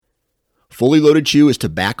Fully Loaded Chew is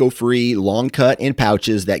tobacco-free, long cut in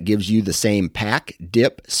pouches that gives you the same pack,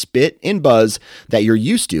 dip, spit, and buzz that you're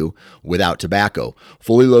used to without tobacco.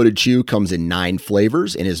 Fully Loaded Chew comes in 9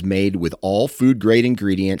 flavors and is made with all food-grade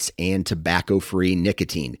ingredients and tobacco-free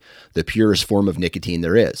nicotine, the purest form of nicotine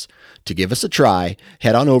there is. To give us a try,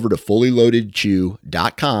 head on over to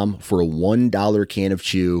fullyloadedchew.com for a $1 can of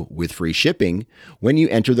chew with free shipping when you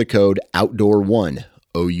enter the code OUTDOOR1.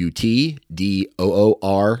 OUTDOOR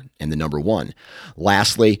and the number 1.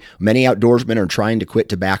 Lastly, many outdoorsmen are trying to quit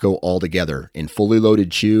tobacco altogether, and Fully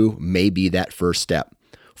Loaded Chew may be that first step.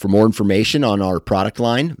 For more information on our product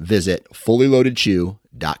line, visit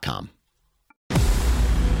fullyloadedchew.com.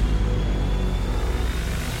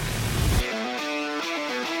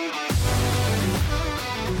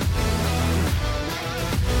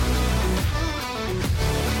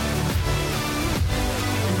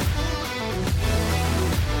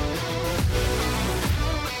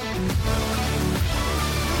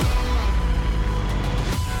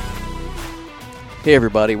 Hey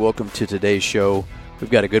everybody, welcome to today's show.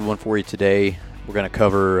 We've got a good one for you today. We're going to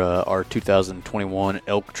cover our 2021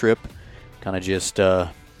 elk trip, kind of just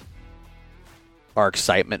our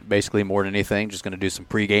excitement basically more than anything, just going to do some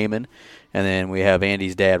pre-gaming. And then we have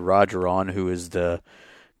Andy's dad, Roger, on, who is the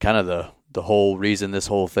whole reason this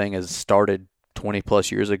whole thing has started 20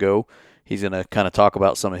 plus years ago. He's going to kind of talk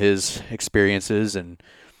about some of his experiences and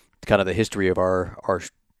kind of the history of our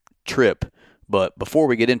trip. But before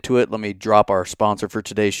we get into it, let me drop our sponsor for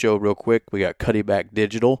today's show real quick. We got Cuddyback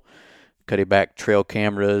Digital, Cuddyback trail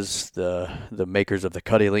cameras, the makers of the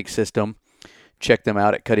CuddyLink system. Check them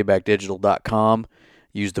out at cuddybackdigital.com.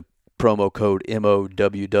 Use the promo code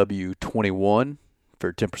MOWW21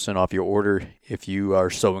 for 10% off your order if you are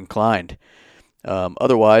so inclined.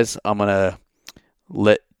 Otherwise, I'm going to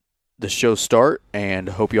let the show start and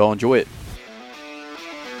hope you all enjoy it.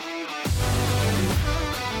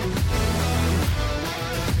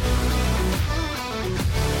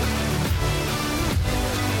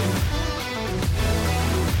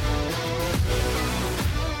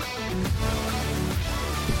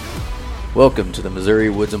 Welcome to the Missouri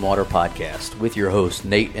Woods and Water Podcast with your hosts,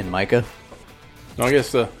 Nate and Micah. I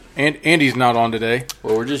guess Andy's not on today.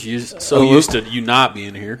 Well, we're just used to you not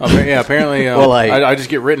being here. Yeah, apparently Well, I just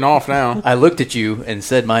get written off now. I looked at you and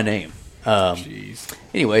said my name. Jeez.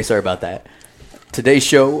 Anyway, sorry about that. Today's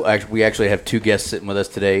show, we actually have 2 guests sitting with us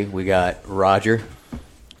today. We got Roger.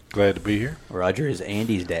 Glad to be here. Roger is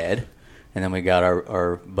Andy's dad. And then we got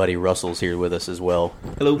our buddy Russell's here with us as well.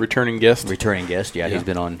 Hello. Returning guest. Yeah. He's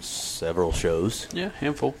been on several shows. Yeah,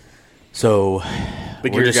 handful. So, The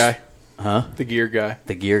gear guy. Huh? The gear guy.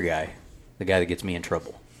 The gear guy. The guy that gets me in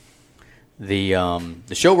trouble. The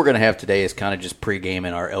show we're going to have today is kind of just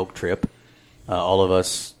pre-gaming our elk trip. All of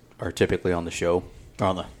us are typically on the show,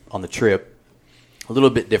 or on the trip. A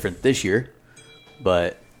little bit different this year,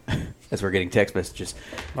 but as we're getting text messages,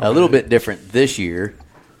 a little bit different this year.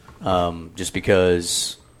 Just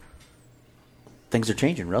because things are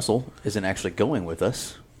changing. Russell isn't actually going with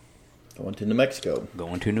us. Going to New Mexico.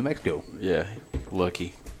 Yeah,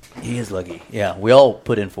 lucky. He is lucky. Yeah, we all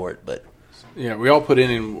put in for it, but... Yeah, we all put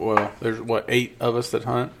in, well, there's, 8 of us that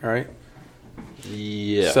hunt, right?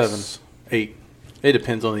 Yes. 7. 8. It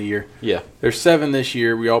depends on the year. Yeah. There's 7 this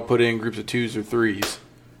year. We all put in groups of 2s or 3s.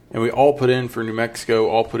 And we all put in for New Mexico,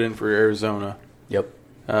 all put in for Arizona. Yep.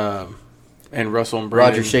 And Russell and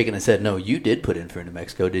Brandon. Roger's shaking his head. No, you did put in for New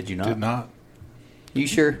Mexico, did you not? Did not. You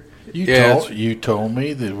sure? You told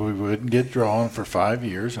me that we wouldn't get drawn for 5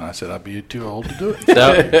 years, and I said I'd be too old to do it.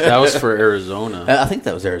 That was for Arizona. I think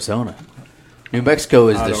that was Arizona. New Mexico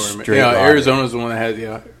is the straight lottery. Arizona's the one that has,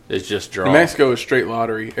 It's just draw. New Mexico is straight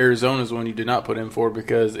lottery. Arizona's the one you did not put in for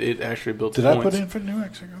because it actually built Did points. I put in for New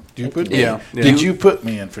Mexico? Did you put me Yeah. in? Did you put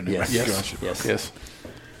me in for New Yes. Mexico? Yes.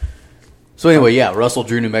 So anyway, Russell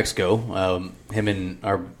drew New Mexico. Him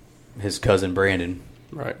and his cousin Brandon,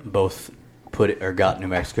 Right. both got New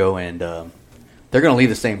Mexico, and they're going to leave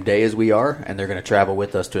the same day as we are, and they're going to travel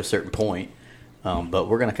with us to a certain point. But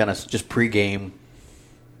we're going to kind of just pregame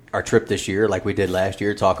our trip this year, like we did last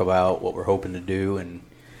year. Talk about what we're hoping to do and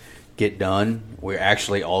get done. We're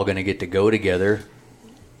actually all going to get to go together,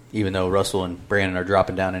 even though Russell and Brandon are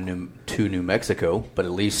dropping down to New Mexico. But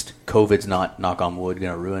at least COVID's not, knock on wood,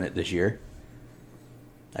 going to ruin it this year.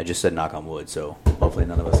 I just said knock on wood, so hopefully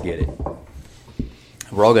none of us get it.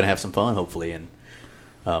 We're all going to have some fun, hopefully, and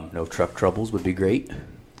no truck troubles would be great.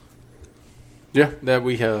 Yeah, that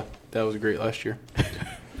was great last year.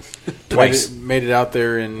 Twice. Made it out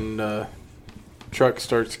there, and truck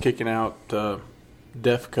starts kicking out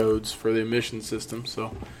DEF codes for the emission system.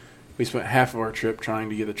 So we spent half of our trip trying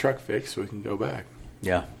to get the truck fixed so we can go back.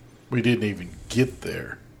 Yeah. We didn't even get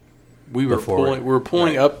there. We were Before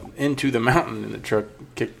pulling up into the mountain and the truck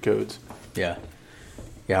kicked codes. Yeah.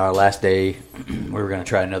 Yeah, our last day, we were going to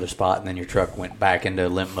try another spot, and then your truck went back into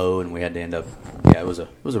limp mode, and we had to end up. Yeah, it was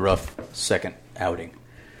a rough second outing.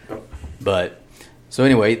 But so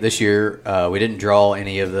anyway, this year we didn't draw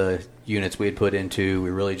any of the units we had put into. We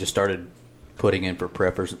really just started putting in for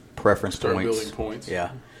preference Start points. building points.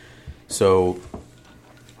 Yeah. So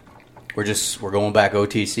we're going back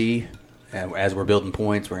OTC, and as we're building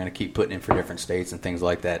points, we're going to keep putting in for different states and things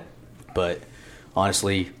like that. But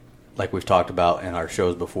honestly, like we've talked about in our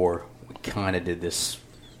shows before, we kind of did this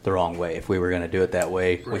the wrong way. If we were going to do it that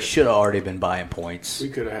way, we should have already been buying points. We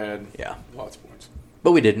could have had Yeah. lots of points.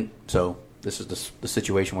 But we didn't. So this is the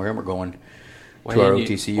situation we're in. We're going Why to our didn't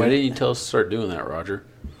OTC. Why didn't you tell us to start doing that, Roger?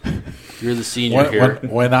 You're the senior here.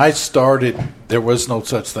 When I started, there was no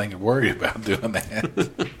such thing to worry about doing that.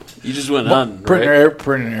 You just went hunting,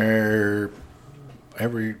 Printer,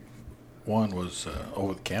 every one was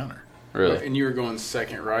over the counter. Really? And you were going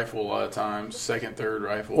second rifle a lot of times, second, third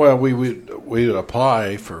rifle. Well, we would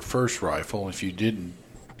apply for first rifle. If you didn't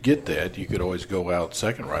get that, you could always go out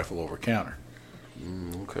second rifle over counter.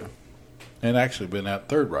 Okay. And actually been out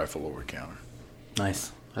third rifle over counter.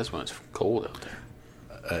 Nice. That's when it's cold out there.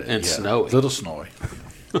 And snowy. Little snowy.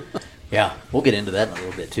 Yeah, we'll get into that in a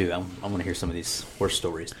little bit too. I'm going to hear some of these horse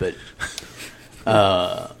stories. But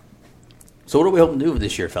so what are we hoping to do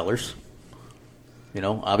this year, fellers? You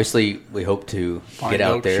know, obviously we hope to Find get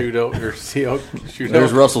out elk, there. shoot elk, or see elk, shoot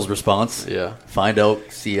There's elk. Russell's response. Yeah. Find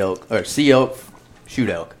elk, see elk, or see elk, shoot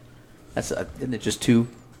elk. That's isn't it just two?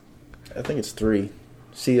 I think it's 3.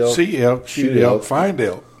 See elk, See elk, shoot elk, find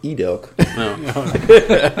elk. eat elk. No. You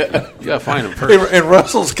got to find them first. In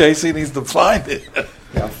Russell's case, he needs to find it.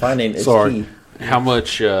 Yeah, finding it's Sorry. key. How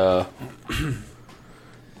much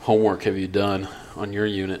homework have you done on your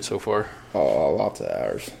unit so far? Oh, lots of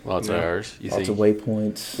hours. Lots of hours. You Lots think? of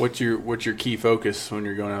waypoints. What's your key focus when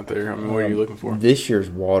you're going out there? I mean, what are you looking for? This year's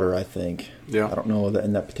water, I think. Yeah. I don't know that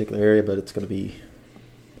in that particular area, but it's going to be.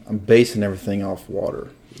 I'm basing everything off water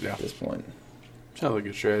Yeah. at this point. Sounds like a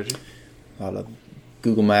good strategy. A lot of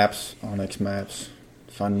Google Maps, Onyx Maps,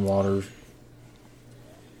 finding water,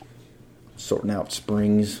 sorting out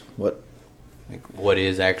springs, what What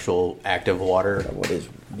is actual active water? is,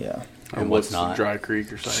 yeah. And Or what's not. Dry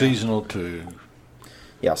creek or something. Seasonal to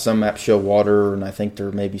Yeah, some maps show water, and I think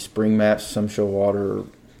there may be spring maps. Some show water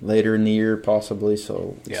later in the year, possibly.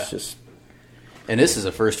 So it's Yeah. just And this is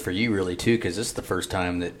a first for you, really, too, because this is the first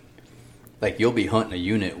time that, like, you'll be hunting a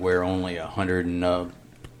unit where only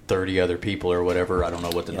 130 other people or whatever. I don't know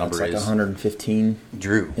what the it's number like is. 115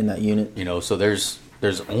 Drew, in that unit. you know, so there's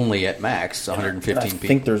only at max 115 I people.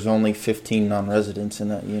 think there's only 15 non-residents in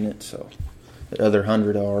that unit, so the other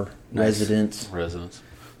 100 are Nice. residents. Residents.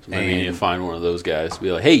 So maybe you need to And- find one of those guys.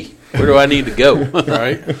 Be like, hey, where do I need to go?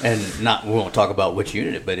 Right? And we won't talk about which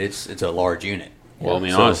unit, but it's a large unit. Well, I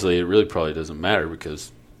mean, So- honestly, it really probably doesn't matter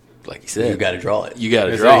because, like you said, You got to draw it. you got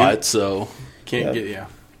to Is draw that- it. So, Can't Yeah. get, yeah.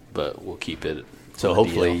 but we'll keep it. So on the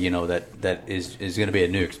hopefully, DL. you know, that is going to be a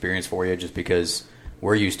new experience for you, just because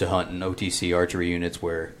we're used to hunting OTC archery units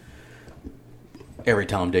where every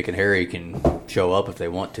Tom, Dick, and Harry can show up if they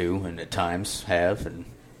want to, and at times have, and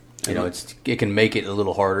you know, it can make it a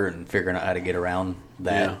little harder in figuring out how to get around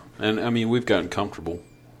that. Yeah, and I mean, we've gotten comfortable,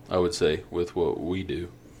 I would say, with what we do.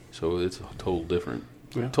 So it's a total different,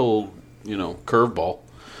 total, curveball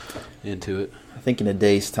into it. I think in a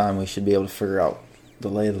day's time we should be able to figure out the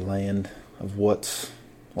lay of the land of what's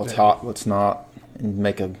hot, what's not, and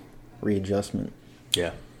make a readjustment.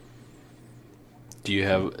 Yeah. Do you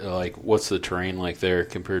have, what's the terrain like there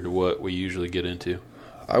compared to what we usually get into?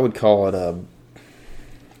 I would call it a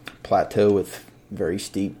plateau with very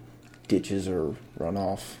steep ditches or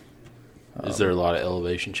runoff. Is there a lot of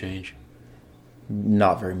elevation change?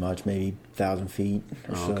 Not very much, maybe 1,000 feet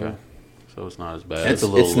or so. Okay. So it's not as bad. It's a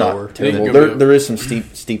little it's lower. not terrible. Think you'll be- There is some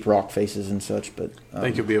steep rock faces and such, but I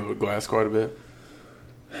think you'll be able to glass quite a bit.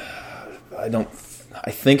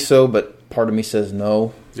 I think so, but part of me says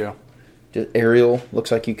no. Yeah. Just aerial looks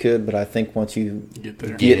like you could, but I think once you Get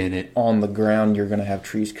there. Get in it. on the ground, you're going to have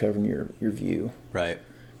trees covering your view. Right.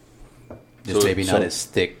 Just So- maybe not as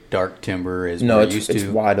thick, dark timber as No, we're it's used it's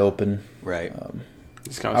to. wide open. Right.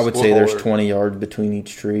 It's kind I would say there's 20 yards between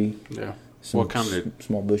each tree. Yeah. Some What kind of-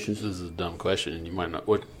 small bushes? This is a dumb question, and you might not.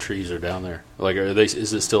 What trees are down there? Like, are they?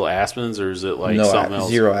 Is it still aspens, or is it like no, something else?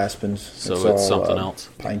 zero aspens. So it's something else.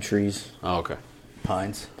 Pine trees, Oh, okay.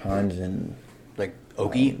 Pines. pines, and Like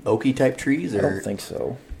oaky type trees? I Or don't think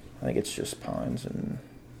so. I think it's just pines and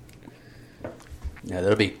yeah,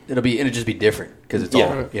 it'll just be different because it's Yeah.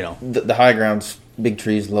 all, you know. the high ground's big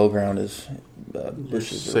trees, low ground is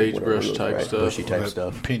bushes, or whatever sagebrush those type are. stuff. bushy type That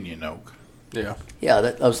stuff. Pinion oak. Yeah. Yeah,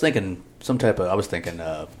 I was thinking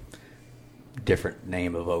different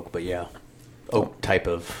name of oak, but yeah, oak type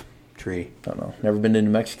of tree. I don't know. Never been to New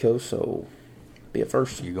Mexico, so be a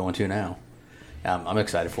first. You're going to now. I'm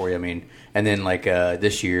excited for you. I mean, and then like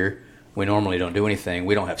this year, we normally don't do anything.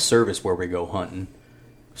 We don't have service where we go hunting,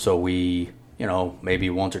 so we, maybe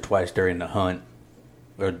once or twice during the hunt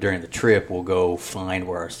or during the trip, we'll go find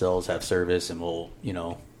where ourselves have service, and we'll,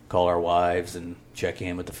 call our wives and check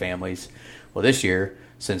in with the families. Well, this year,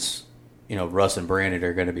 since Russ and Brandon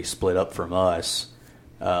are going to be split up from us,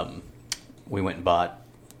 we went and bought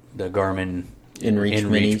the Garmin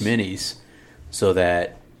InReach minis, so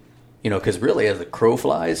that because really, as the crow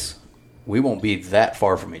flies, we won't be that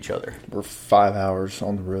far from each other. We're 5 hours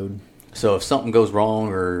on the road. So if something goes wrong,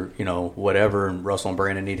 or whatever, and Russell and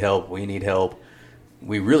Brandon need help, we need help,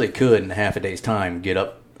 we really could in half a day's time get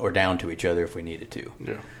up or down to each other if we needed to.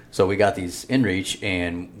 Yeah. So we got these InReach,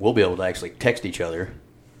 and we'll be able to actually text each other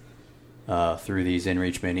through these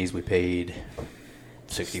InReach minis. We paid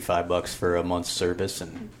 $65 for a month's service,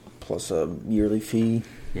 and Plus a yearly fee.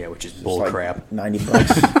 yeah, which is It's bull like crap. $90.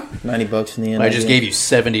 $90 in the end. I just gave you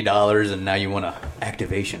 $70, and now you want a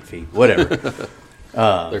activation fee. Whatever,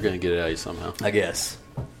 They're going to get it out of you somehow. I guess.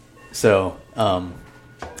 So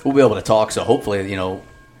we'll be able to talk. So hopefully,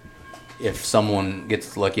 if someone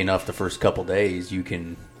gets lucky enough the first couple days, we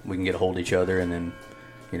can get a hold of each other, and then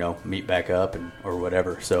meet back up or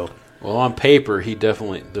whatever. So Well, on paper,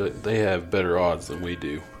 they have better odds than we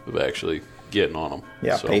do of actually getting on them.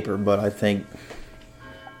 Yeah, So, paper, but I think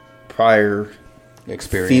prior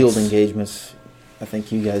experience, field engagements, I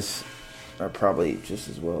think you guys are probably just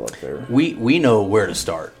as well up there. We know where to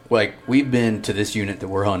start. Like, we've been to this unit that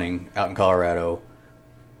we're hunting out in Colorado.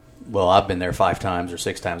 Well, I've been there 5 times or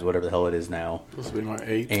 6 times, whatever the hell it is now. This will be my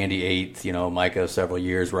 8th. Andy 8th, Micah several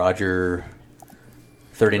years, Roger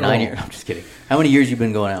 39 years. I'm just kidding. How many years you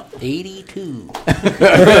been going out? 82.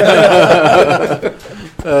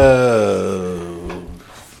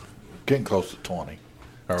 Getting close to 20.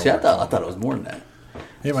 Or See, I what? thought it was more than that.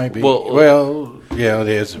 It might be. Well, Yeah, it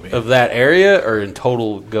is. of that area or in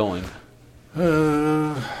total going?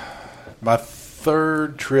 My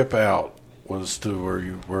third trip out was to where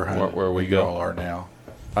you were hunting, Where we you go. all are now.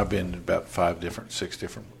 I've been to about 6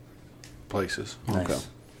 different places. Nice.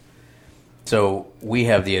 So we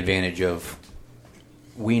have the advantage of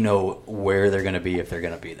we know where they're going to be if they're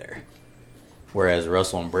going to be there. Whereas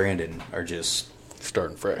Russell and Brandon are just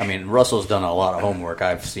Starting fresh. I mean, Russell's done a lot of homework.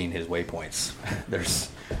 I've seen his waypoints.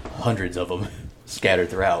 There's hundreds of them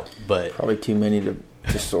scattered throughout, but Probably too many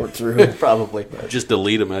to sort through. probably. just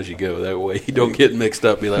delete them as you go. That way you don't get mixed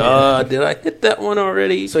up. Be like, did I hit that one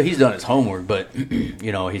already? So he's done his homework, but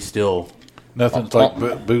he's still. Nothing's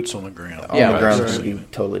like boots on the ground. On Yeah, the ground right. is going to be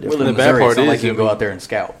totally We different. live in The bad Missouri. It's part not is like you can that go we- out there and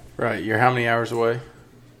scout. Right. You're how many hours away?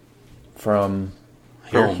 From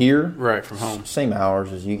Home. here, Right, from home. same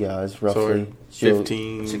hours as you guys, roughly. So So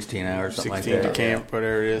 15, 16 hours, something 16 like to that. camp,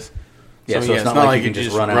 whatever it is. Yeah, so it's not like you can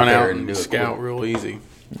just run out there and do it scout quick. real easy.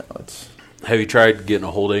 no, it's Have you tried getting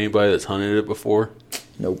a hold of anybody that's hunted it before?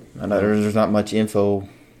 nope. I know there's not much info.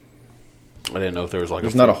 I didn't know if there was like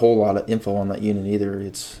There's not a whole lot of info on that unit either.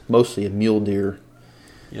 It's mostly a mule deer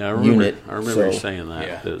Yeah, I remember. unit, I remember you so saying that.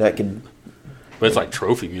 Yeah. that could, But it's like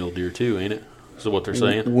trophy mule deer too, ain't it? Is what they're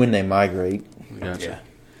saying? when they migrate. Gotcha. Yeah.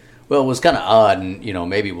 Well, it was kind of odd, and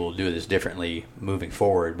maybe we'll do this differently moving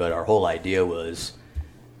forward. But our whole idea was,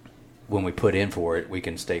 when we put in for it, we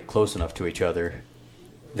can stay close enough to each other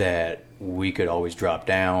that we could always drop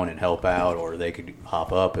down and help out, or they could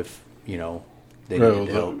hop up if they needed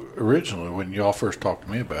help. Originally, when y'all first talked to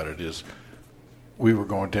me about it, is we were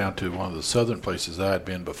going down to one of the southern places I had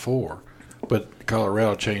been before, but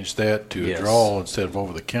Colorado changed that to Yes. a draw instead of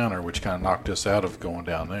over the counter, which kind of knocked us out of going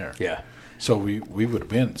down there. Yeah. So we would have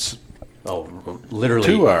been Literally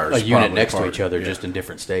 2 hours a unit probably next to apart. each other, Yeah. just in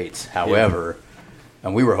different states. However,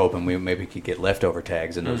 and we were hoping we maybe could get leftover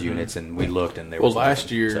tags in those units, and we looked, and they were Well, last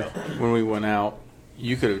something, year so. when we went out,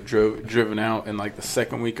 you could have driven out in like the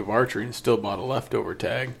second week of archery and still bought a leftover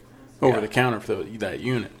tag over Yeah. the counter for that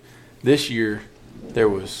unit. This year, there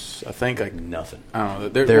was, I think, like Nothing. I don't know.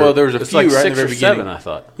 There- There was a It's few like right in 6 the or very 7, beginning. I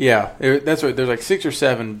thought. Yeah, that's right. There's like 6 or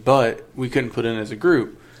 7, but we couldn't put in as a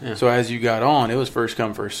group. Yeah. So as you got on, it was first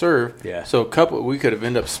come first serve. Yeah. So we could have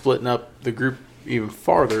ended up splitting up the group even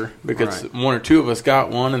farther because Right. 1 or 2 of us got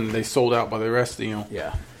one and they sold out by the rest. Yeah.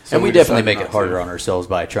 So And we we definitely decided make not it harder to. on ourselves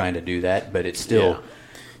by trying to do that, but it's still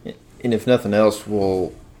And if nothing else,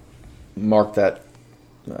 we'll mark that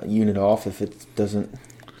unit off if it doesn't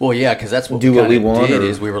Well, yeah, because that's what Do we what we kinda want, did or-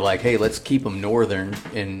 is we were like, hey, let's keep them northern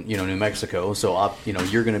in New Mexico. So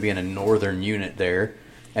you're going to be in a northern unit there,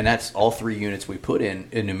 and that's all 3 units we put in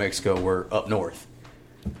New Mexico were up north,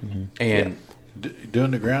 and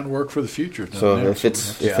Doing the groundwork for the future. So down there. if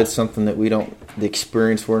it's something that we don't, the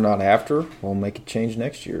experience we're not after, we'll make a change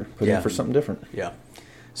next year. Put Yeah. in for something different. yeah,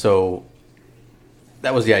 so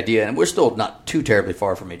that was the idea, and we're still not too terribly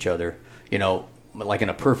far from each other. Like in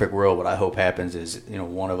a perfect world, what I hope happens is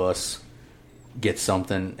one of us gets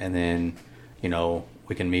something, and then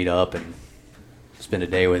we can meet up and spend a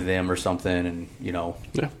day with them or something, and Yeah.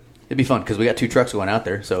 it'd be fun because we got 2 trucks going out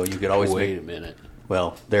there, so you could always Wait a minute.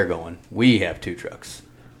 Well, they're going. We have 2 trucks.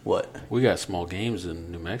 What? We got small games in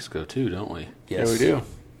New Mexico too, don't we? Yes, Yeah, we do.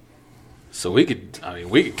 So we could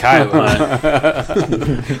coyote hunt.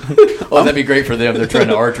 Oh, that'd be great for them. They're trying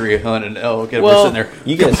to archery hunt, and we're sitting there.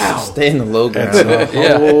 You guys stay in the low ground. It's a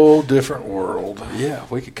Yeah. whole different world. Yeah,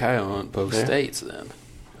 we could coyote hunt both states then.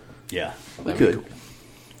 Yeah, we That'd be could. cool.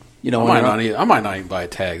 You know, I when might, you're- not even, I might not even buy a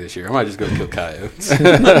tag this year. I might just go kill coyotes.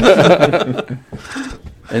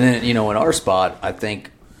 And then, in our spot, I think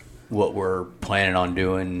what we're planning on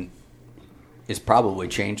doing is probably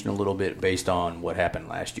changing a little bit based on what happened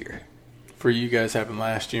last year. For you guys happened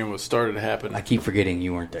last year and what started to happen. I keep forgetting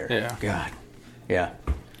you weren't there. Yeah. God. Yeah.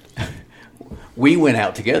 We went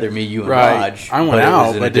out together, me, you, and Right. Raj. I but went it was out,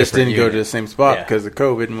 in a but just different didn't go to unit. the same spot Yeah. because of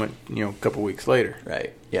COVID and went, a couple weeks later.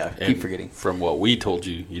 Right. Yeah. And Keep forgetting. From what we told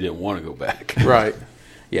you, you didn't want to go back. Right.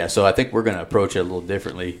 Yeah. So I think we're going to approach it a little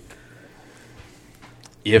differently.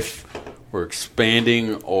 If We're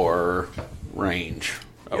expanding or range,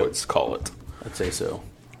 I Yep. would call it. I'd say so.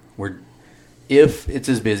 If it's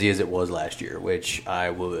as busy as it was last year, which I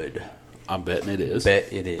would I'm betting it is. bet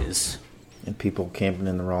it is. And people camping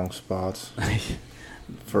in the wrong spots.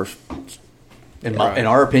 First, In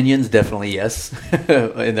our opinions, definitely yes.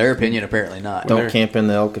 In their opinion, apparently not. don't they're- camp in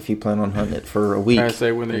the elk if you plan on hunting it for a week. I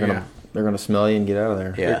say when they're they're gonna smell you and get out of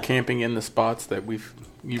there. Yeah. They're camping in the spots that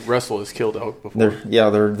Russell has killed elk before.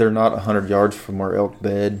 They're not 100 yards from where elk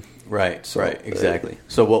bed. Right, So, right, exactly.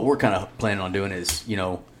 So what we're kind of planning on doing is,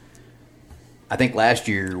 I think last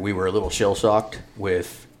year we were a little shell shocked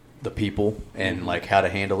with the people and like how to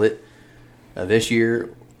handle it. This year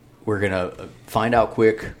we're gonna find out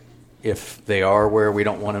quick if they are where we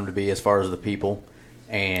don't want them to be as far as the people,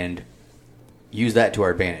 and use that to our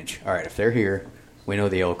advantage. All right, if they're here, we know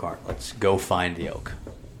the elk aren't. Let's go find the elk.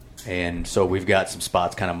 And so we've got some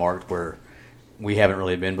spots kind of marked where we haven't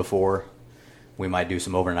really been before. We might do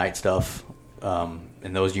some overnight stuff.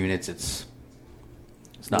 In those units, it's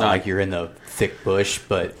not like you're in the thick bush,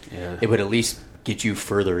 but Yeah. it would at least get you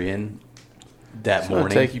further in that It's going to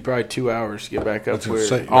morning. take you probably 2 hours to get back up That's gonna where,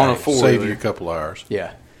 save, on a save four-wheeler. you a couple hours.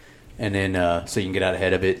 Yeah. And then so you can get out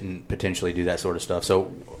ahead of it and potentially do that sort of stuff.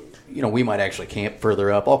 So, we might actually camp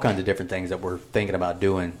further up, all kinds of different things that we're thinking about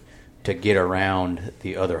doing to get around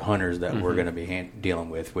the other hunters that we're going to be dealing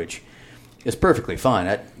with, which is perfectly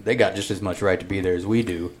fine. They got just as much right to be there as we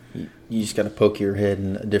do. You just got to poke your head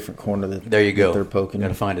in a different corner that There you go. that they're poking. Got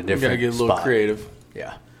to find a You got different to get a little spot. creative.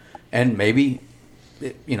 Yeah, and maybe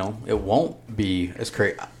it won't be as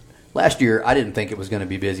crazy. Last year, I didn't think it was going to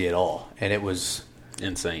be busy at all, and it was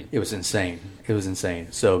Insane. insane. It was insane.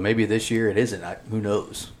 So maybe this year it isn't. Who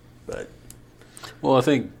knows? But Well, I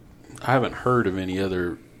think I haven't heard of any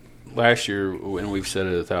other. Last year, and we've said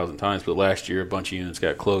it 1,000 times, but last year a bunch of units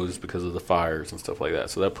got closed because of the fires and stuff like that.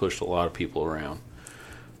 So that pushed a lot of people around.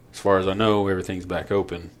 As far as I know, everything's back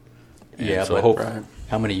open. And yeah, so but hope,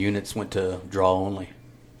 how many units went to draw only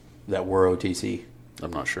that were OTC?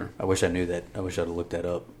 I'm not sure. I wish I knew that. I wish I'd have looked that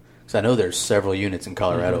up. Because I know there's several units in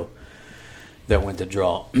Colorado that went to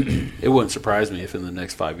draw. It wouldn't surprise me if in the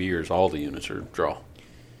next 5 years all the units are draw.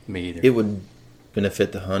 Me either. It would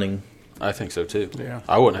benefit the hunting. I think so too. Yeah.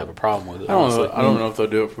 I wouldn't have a problem with it. I don't honestly. know. I don't know if they'll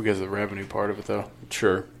do it because of the revenue part of it, though.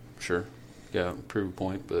 Sure. Yeah, prove a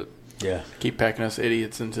point, but Yeah. Keep packing us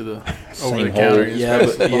idiots into the Same over the counter.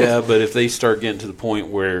 hole. yeah, but if they start getting to the point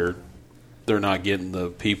where they're not getting the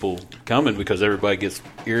people coming because everybody gets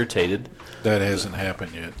irritated, That hasn't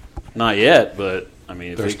happened yet. not yet, but I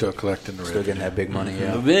mean, if They're they, still collecting the Still getting revenue. that big money,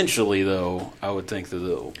 yeah. eventually though, I would think that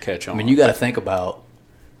they'll catch on. I mean, you got to think about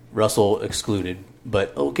Russell excluded,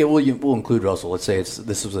 but okay, we'll include Russell. Let's say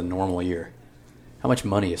this was a normal year. How much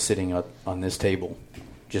money is sitting up on this table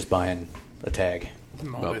just buying a tag?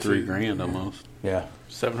 about $3,000 almost. Yeah,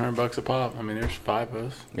 $700 a pop. I mean, there's 5 of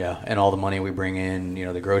us. yeah, and all the money we bring in,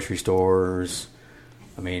 the grocery stores.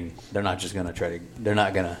 I mean, they're not just going to they're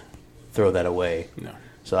not going to throw that away. No.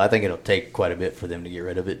 So I think it'll take quite a bit for them to get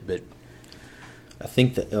rid of it, but I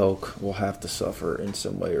think the elk will have to suffer in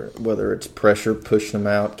some way, or whether it's pressure pushing them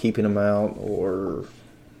out, keeping them out, or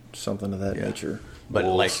something of that nature. But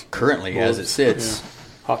Wolves. like currently as it sits,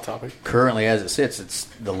 Hot topic. It's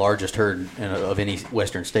the largest herd of any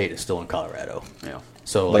western state is still in Colorado. Yeah.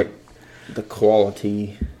 So Like the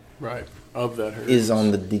quality Right. Of that herd. is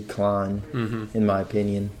on the decline, in my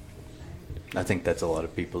opinion. I think that's a lot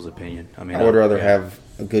of people's opinion. I mean, I would rather have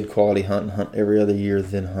a good quality hunt and hunt every other year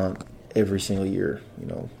than hunt every single year.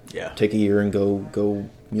 Take a year and go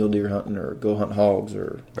mule deer hunting or go hunt hogs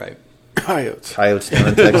or right coyotes. coyotes down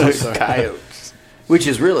in Texas. Coyotes. Which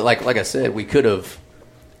is really like I said, we could have,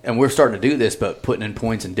 and we're starting to do this, but putting in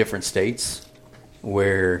points in different states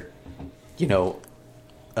where,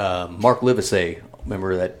 Mark Livesey,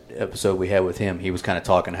 remember that episode we had with him? He was kind of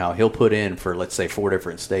talking how he'll put in for, let's say, 4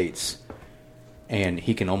 different states, and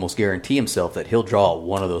he can almost guarantee himself that he'll draw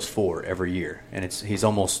one of those 4 every year. And he's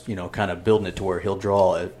almost, kind of building it to where he'll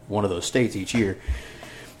draw one of those states each year.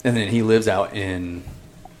 And then he lives out in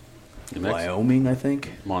Wyoming, I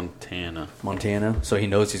think. Montana. So he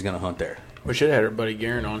knows he's going to hunt there. We should have had our buddy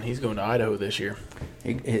Garen on. He's going to Idaho this year.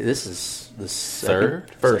 This is the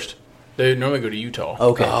First. They normally go to Utah.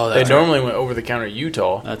 Okay. They normally went over the counter to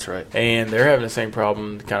Utah. That's right. And they're having the same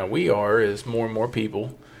problem kind of we are, is more and more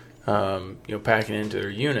people packing into their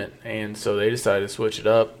unit. And so they decided to switch it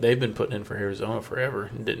up. They've been putting in for Arizona forever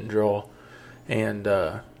and didn't draw. And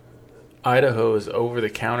Idaho is over the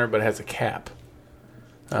counter but has a cap.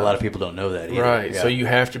 A lot of people don't know that either. Right. Yeah. So you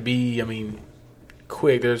have to be,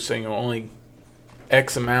 quick. They're saying only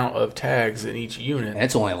X amount of tags in each unit. And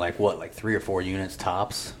it's only like 3 or 4 units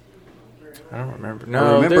tops. I don't remember.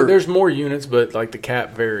 No, there's more units, but the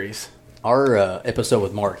cap varies. Our episode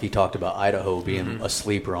with Mark, he talked about Idaho being a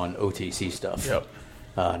sleeper on OTC stuff. Yep.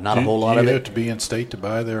 Not a whole lot of Do you it. have to be in state to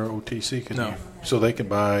buy their OTC? No. So they can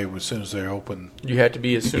buy as soon as they're open. You have to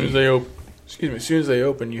be as soon as they open. As soon as they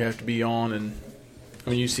open, you have to be on, and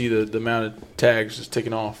you see the amount of tags just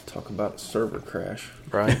ticking off. Talk about a server crash.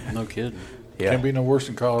 Right. No kidding. Yeah. Can't be no worse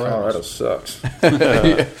than Colorado. Colorado sucks.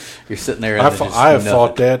 You're sitting there. And I there's just have nothing.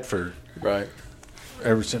 fought that for Right.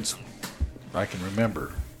 ever since I can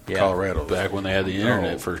remember. Yeah. Colorado. Back when they had the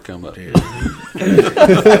internet first come up.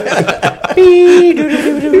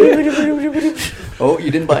 Oh,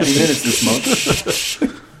 you didn't buy any minutes this month.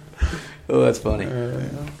 Oh, that's funny.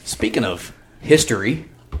 Speaking of history,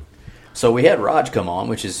 so we had Raj come on,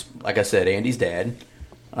 which is, like I said, Andy's dad.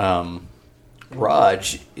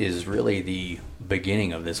 Raj is really the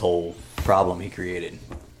beginning of this whole problem he created.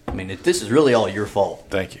 I mean, this is really all your fault.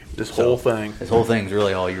 Thank you. This whole thing. This whole thing's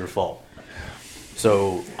really all your fault.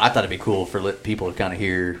 So I thought it'd be cool for people to kind of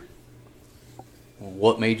hear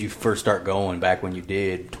what made you first start going back when you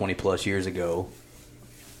did 20 plus years ago,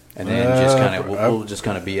 and then just kind of we'll just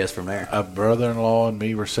kind of BS from there. A brother-in-law and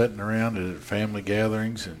me were sitting around at family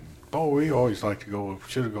gatherings, and we always like to go.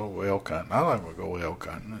 Should have go elk hunting. I like to go elk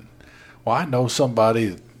hunting. And, well, I know somebody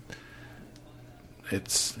that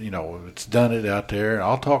it's done it out there. And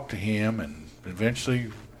I'll talk to him, and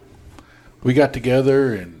eventually we got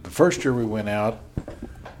together. And the first year we went out,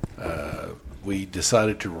 we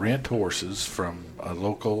decided to rent horses from a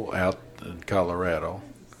local out in Colorado,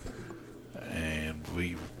 and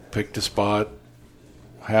we picked a spot.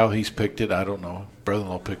 How he's picked it, I don't know.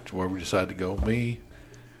 Brother-in-law picked where we decided to go. We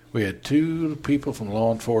had 2 people from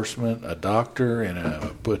law enforcement, a doctor, and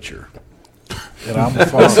a butcher. And I'm a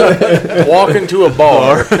farmer. Walk into a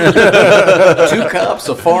bar. 2 cops,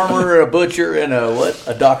 a farmer, a butcher, and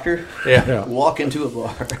a doctor. Yeah. Walk into a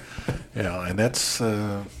bar. Yeah, and that's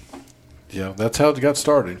that's how it got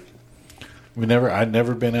started. I'd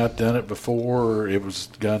never been out done it before. It was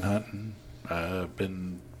gun hunting.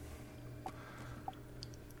 Been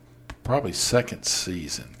probably second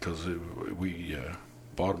season because we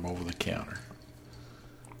bought them over the counter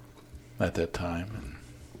at that time. And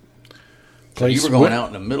So you were going out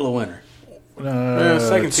in the middle of winter.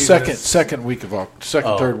 Second season second week of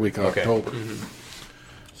third week of okay. October.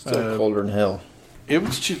 Still colder than hell. It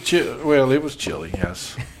was it was chilly,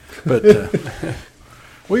 yes, but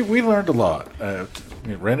we learned a lot.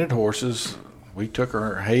 We rented horses. We took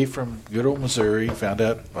our hay from good old Missouri. Found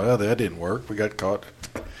out that didn't work. We got caught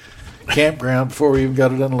at campground before we even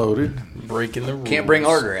got it unloaded. Breaking the rules. Can't bring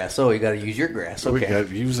our grass, so you got to use your grass. So we Okay. got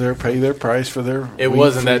to use pay their price for their. It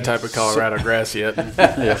wasn't that type of Colorado grass yet.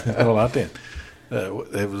 Yeah, well, not then.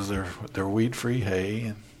 It was their weed-free hay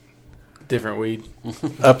and Different weed.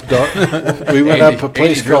 up dark. We went up a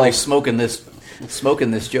place Andy's really called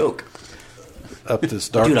smoking this joke. up this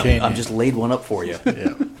dark Dude, canyon. I'm just laid one up for you.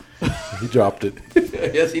 Yeah, he dropped it.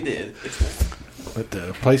 Yes, he did. But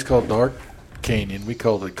a place called Dark canyon. We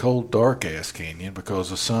called it Cold Dark Ass Canyon because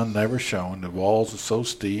the sun never shone. The walls are so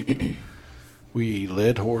steep. We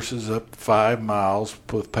led horses up 5 miles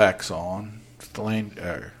with packs on.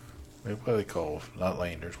 What do they call? Not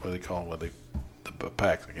landers. What do they call them? The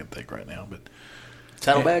packs? I can't think right now. But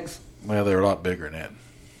saddlebags. Well, they're a lot bigger than that.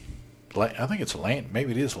 I think it's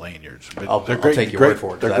maybe it is lanyards. But I'll take your word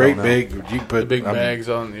for it. They're great big. You can put big bags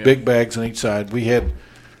on. Yeah. Big bags on each side.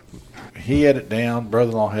 He had it down.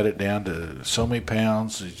 Brother-in-law had it down to so many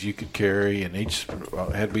pounds as you could carry, and each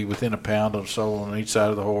had to be within a pound or so on each side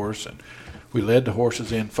of the horse. And we led the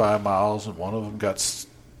horses in 5 miles, and one of them got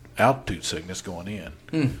altitude sickness going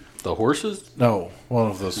in. The horses? No,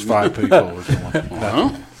 one of those 5 people was going.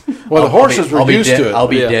 No. Well, the horses were used to it. I'll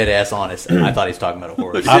be dead ass honest. I thought he was talking about a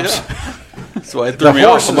horse. That's why it threw me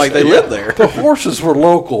off. I'm like, they live there. The horses were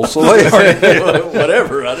local, so they are.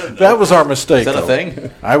 Whatever. I don't know. That was our mistake. Is that a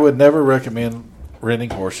thing? I would never recommend renting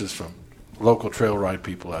horses from local trail ride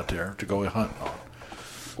people out there to go hunting on.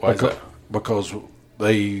 Why is that? Because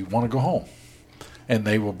they want to go home, and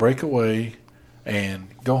they will break away and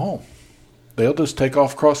go home. They'll just take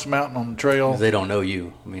off across the mountain on the trail. They don't know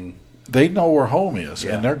you. I mean, they know where home is,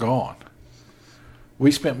 and they're gone.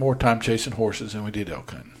 We spent more time chasing horses than we did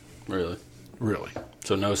elk hunting. Really? Really.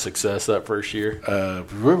 So no success that first year?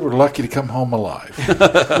 We were lucky to come home alive.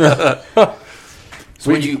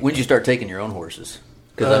 So when'd you start taking your own horses?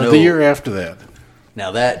 Because I know the year after that.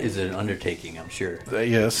 Now that is an undertaking, I'm sure.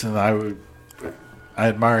 Yes, and I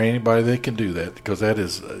admire anybody that can do that because that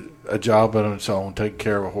is a job on its own. Taking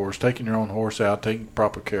care of a horse, taking your own horse out, taking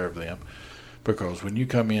proper care of them. Because when you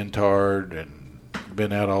come in tired and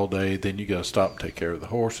been out all day, then you got to stop and take care of the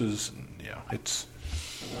horses. And, it's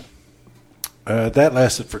that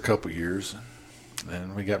lasted for a couple of years,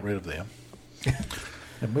 and we got rid of them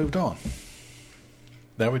and moved on.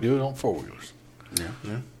 Now we do it on 4-wheelers.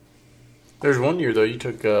 Yeah. There's one year though you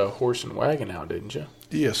took a horse and wagon out, didn't you?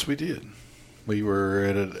 Yes, we did. We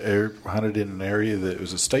were hunted in an area that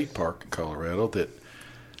was a state park in Colorado that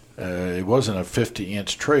it wasn't a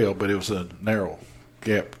 50-inch trail, but it was a narrow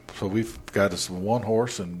gap. So we've got us one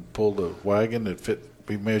horse and pulled a wagon that fit.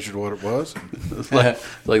 We measured what it was. It's like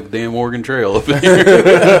the Dan Morgan Trail up here.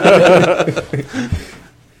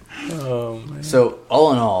 Oh, man. So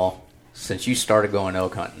all in all, since you started going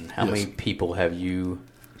elk hunting, how many people have you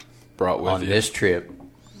brought with on this trip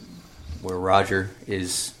where Roger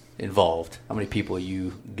is involved? How many people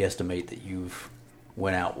you guesstimate that you've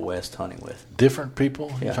went out west hunting with? Different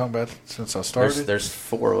people you're talking about since I started? There's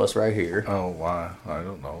 4 of us right here. Oh, why? I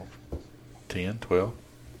don't know. 10, 12.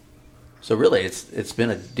 So really, it's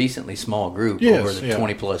been a decently small group over the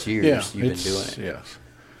 20-plus years you've been doing it. Yes.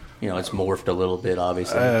 It's morphed a little bit,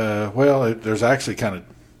 obviously. There's actually kind of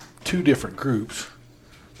 2 different groups.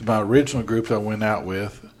 My original group I went out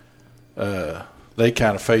with, they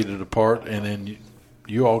kind of faded apart, and then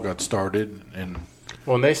you all got started. And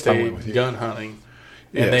they stayed gun hunting,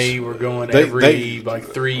 and they were going every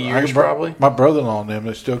 3 years probably. My brother-in-law and them,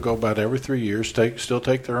 they still go about every 3 years, still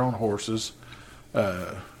take their own horses.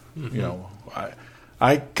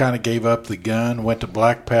 I kind of gave up the gun, went to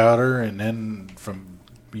black powder, and then from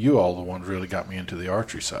you all, the ones really got me into the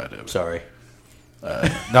archery side of it. Sorry.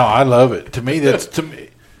 No, I love it. To me, it's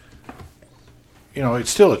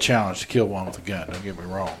still a challenge to kill one with a gun. Don't get me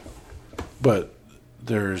wrong, but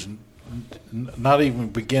there's not even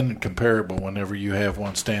beginning comparable whenever you have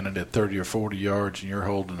one standing at 30 or 40 yards and you're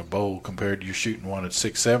holding a bow compared to you shooting one at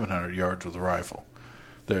 600-700 yards with a rifle.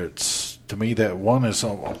 To me, that one is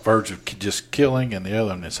on the verge of just killing, and the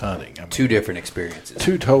other one is hunting. I mean, 2 different experiences.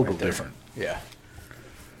 2 total different. Yeah.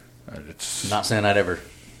 It's not saying I'd ever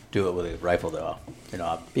do it with a rifle, though.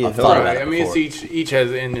 I've thought about it before. It's each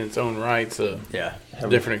has in its own rights a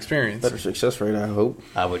different experience. Better success rate, I hope.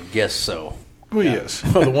 I would guess so. Well, yes.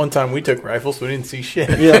 Well, the one time we took rifles, we didn't see shit.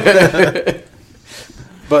 Yeah.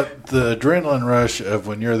 But the adrenaline rush of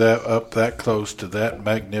when you're that close to that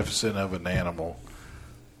magnificent of an animal,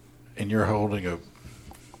 and you're holding a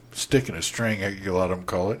stick and a string, a lot of them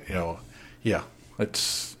call it.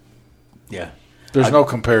 It's There's no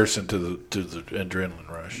comparison to the adrenaline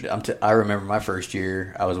rush. I remember my first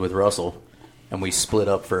year. I was with Russell, and we split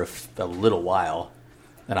up for a little while.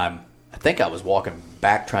 And I think I was walking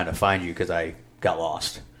back trying to find you because I got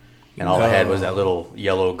lost, and all I had was that little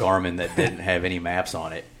yellow Garmin that didn't have any maps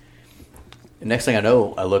on it. And next thing I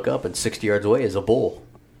know, I look up, and 60 yards away is a bull.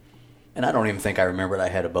 And I don't even think I remembered I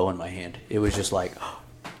had a bow in my hand. It was just like,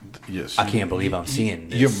 yes, I can't believe I'm seeing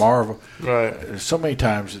this. You marvel. Right. So many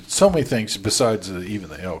times, so many things besides even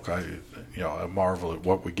the elk. I marvel at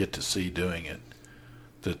what we get to see doing it.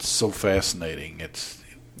 That's so fascinating.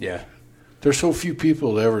 There's so few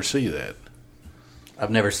people that ever see that. I've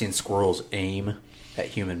never seen squirrels aim at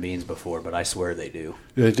human beings before, but I swear they do.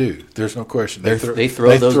 They do. There's no question. They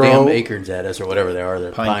throw those damn acorns at us or whatever they are.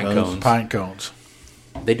 They're pine cones. Pine cones.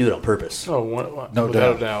 They do it on purpose. Oh,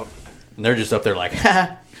 without a doubt. And they're just up there like,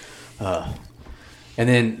 ha! And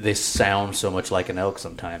then they sound so much like an elk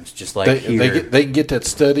sometimes, just like they can get that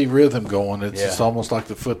steady rhythm going. It's almost like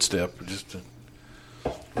the footstep.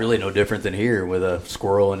 Really no different than here with a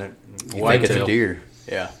squirrel and you think it's a deer.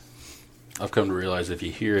 Yeah. I've come to realize if you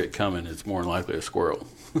hear it coming, it's more than likely a squirrel.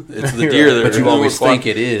 It's the deer that but you always think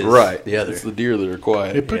it is the other. It's the deer that are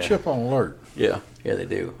quiet. It puts you up on alert. Yeah. Yeah, they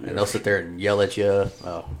do. And they'll sit there and yell at you.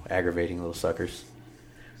 Oh, aggravating little suckers.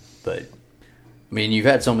 But, I mean, you've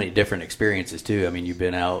had so many different experiences, too. I mean, you've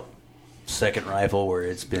been out second rifle where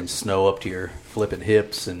it's been snow up to your flipping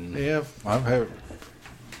hips. And yeah, I've had...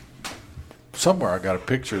 Somewhere I got a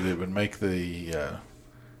picture that would make the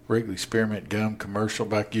Wrigley Spearmint Gum commercial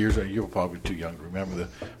back years ago. You're probably too young to remember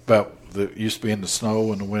that. Used to be in the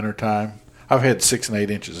snow in the wintertime. I've had 6 and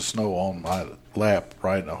 8 inches of snow on my lap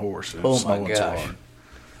riding a horse. Oh, my gosh. So hard.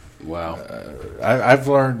 Wow. I've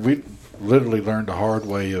learned, we literally learned the hard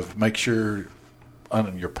way of make sure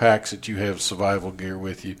on your packs that you have survival gear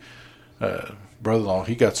with you. Brother-in-law,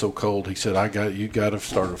 he got so cold, he said, you got to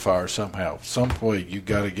start a fire somehow. Some way you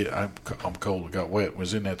got to get, I'm cold, I got wet,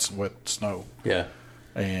 was in that wet snow. Yeah.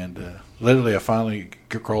 And literally I finally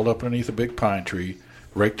crawled up underneath a big pine tree,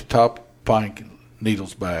 raked the top pine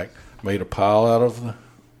needles back, made a pile out of the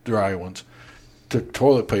dry ones, took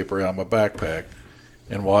toilet paper out of my backpack,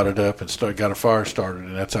 and wadded up and got a fire started.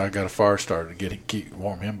 And that's how I got a fire started, to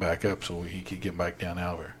warm him back up so he could get back down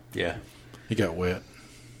out there. Yeah. He got wet.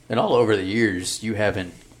 And all over the years, you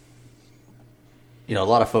haven't, a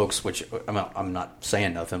lot of folks, which I'm not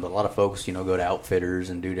saying nothing, but a lot of folks, go to outfitters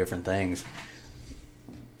and do different things.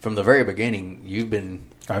 From the very beginning, you've been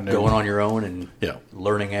going on your own and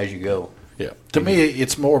learning as you go. Yeah. To me,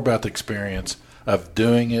 it's more about the experience of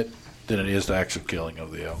doing it than it is the actual killing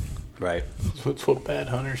of the elk. Right. That's what bad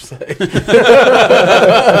hunters say.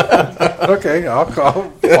 Okay,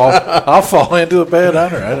 I'll fall into the bad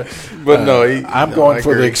hunter. I'm going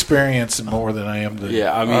for the experience more than I am the.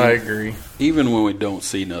 Yeah, I agree. Even when we don't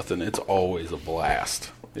see nothing, it's always a blast.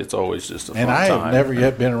 It's always just a fun time. And I have never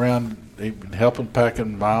yet been around even helping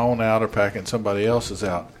packing my own out or packing somebody else's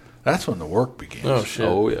out. That's when the work begins. Oh, shit.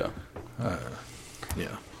 Oh, yeah.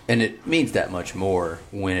 Yeah. And it means that much more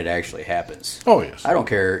when it actually happens. Oh, yes. I don't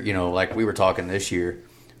care, like we were talking this year,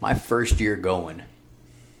 my first year going,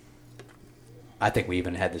 I think we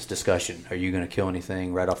even had this discussion. Are you going to kill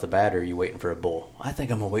anything right off the bat, or are you waiting for a bull? I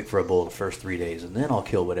think I'm going to wait for a bull the first 3 days, and then I'll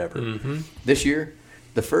kill whatever. Mm-hmm. This year,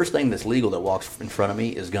 the first thing that's legal that walks in front of me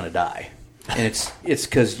is going to die. And it's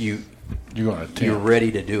because you're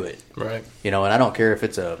ready to do it. Right. And I don't care if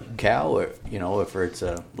it's a cow or, if it's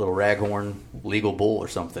a little raghorn legal bull or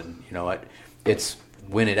something. It's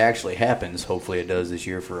when it actually happens. Hopefully it does this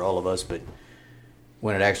year for all of us. But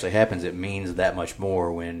when it actually happens, it means that much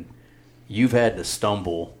more when you've had to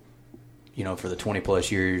stumble, for the 20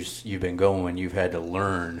 plus years you've been going, you've had to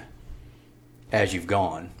learn as you've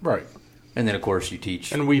gone. Right. And then, of course, you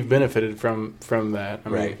teach. And we've benefited from that. I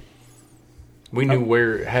right. mean, we knew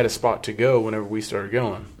where had a spot to go whenever we started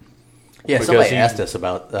going. Yeah, because somebody asked us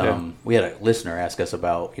about. We had a listener ask us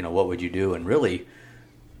about, what would you do, and really,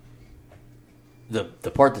 the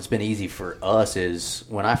part that's been easy for us is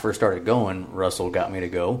when I first started going, Russell got me to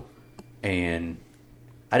go, and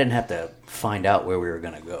I didn't have to find out where we were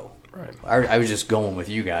going to go. Right. I was just going with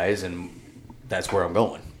you guys, and that's where I'm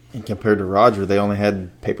going. And compared to Roger, they only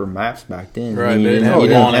had paper maps back then. Right. You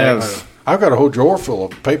didn't have. I've got a whole drawer full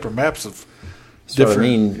of paper maps of. So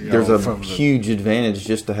there's a huge advantage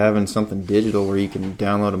just to having something digital where you can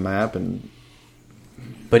download a map and.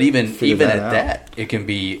 But even at that, it can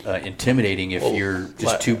be intimidating if you're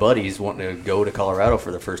just two buddies wanting to go to Colorado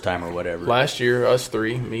for the first time or whatever. Last year, us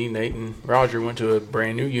three, me, Nate, and Roger, went to a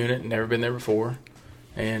brand new unit, never been there before,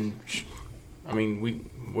 and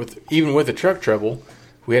even with the truck trouble,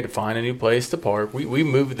 we had to find a new place to park. We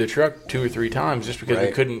moved the truck 2 or 3 times just because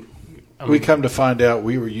we couldn't. We come to find out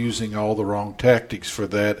we were using all the wrong tactics for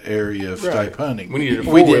that area of type hunting. We needed a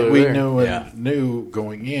four-wheeler there. Knew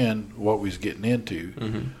going in what we was getting into.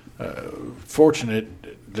 Mm-hmm. Fortunate,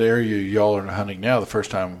 the area y'all are hunting now, the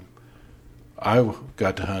first time I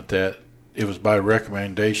got to hunt that, it was by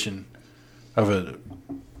recommendation of a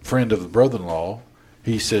friend of the brother-in-law.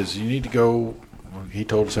 He says, you need to go, he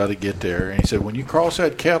told us how to get there, and he said, when you cross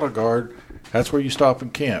that cattle guard, that's where you stop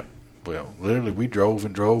and camp. Well, literally, we drove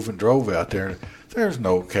out there. There's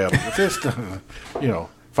no cattle.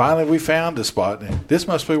 Finally we found the spot. And this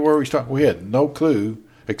must be where we started. We had no clue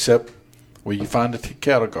except Well, you find a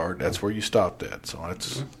cattle guard, that's where you stopped at. So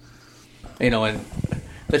it's, and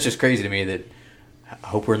that's just crazy to me that I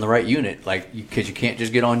hope we're in the right unit. Like, because you can't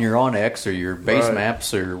just get on your OnX or your base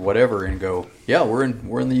maps or whatever and go, yeah, we're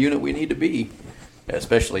in the unit we need to be.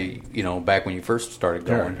 Especially, back when you first started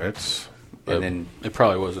going. Yeah, and then it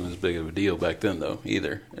probably wasn't as big of a deal back then, though,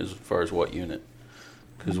 either, as far as what unit.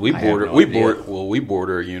 Because we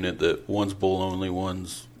border a unit that one's bull only,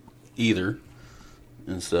 one's either,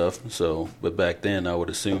 and stuff. So, but back then, I would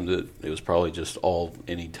assume that it was probably just all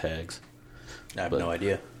any tags. I have no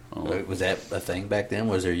idea. Was that a thing back then?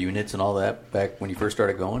 Was there units and all that back when you first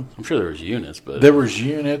started going? I'm sure there was units, but there was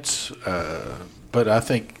units, but I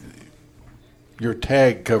think your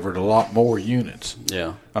tag covered a lot more units.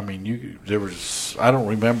 Yeah. I mean, I don't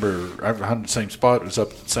remember, I've hunted the same spot, it was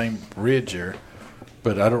up the same ridge there,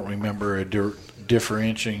 but I don't remember a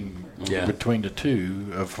differentiating between the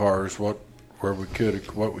two as far as what we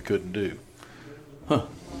couldn't do. Huh.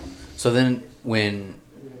 So then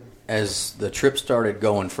as the trip started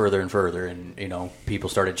going further and further and, people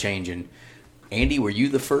started changing, Andy, were you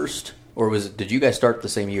the first? Or did you guys start the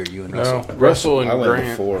same year, you and Russell? No, Russell and I went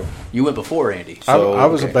Grant. before. You went before Andy. So, I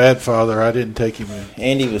was a bad father. I didn't take him in.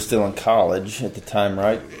 Andy was still in college at the time,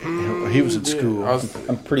 right? He was in school.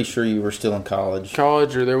 I'm pretty sure you were still in college. Or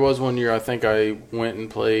there was one year I think I went and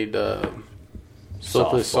played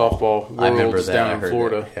softball I remember Worlds that. down I in heard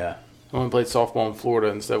Florida. that. Yeah. I went and played softball in Florida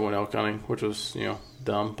instead of went elk hunting, which was,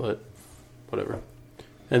 dumb, but whatever.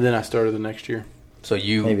 And then I started the next year. So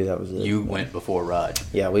maybe that was it. You went before Rod.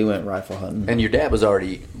 Yeah, we went rifle hunting. And your dad was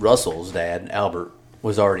already, Russell's dad, Albert,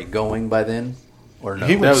 was already going by then? Or no?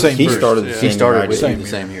 He started He started with you the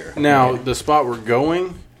same year. Now, the spot we're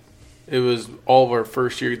going, it was all of our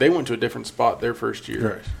first year. They went to a different spot their first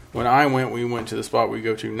year. Right. When I went, we went to the spot we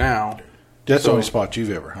go to now. That's the only spot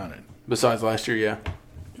you've ever hunted. Besides last year, yeah.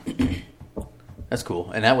 That's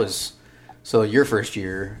cool. And that was, so your first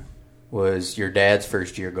year was your dad's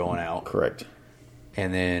first year going out. Correct.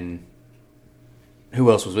 And then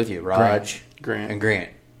who else was with you? Raj, Grant. and Grant.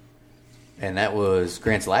 And that was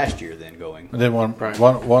Grant's last year then going. And then one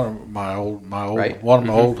of my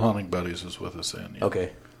old hunting buddies was with us then. Yeah.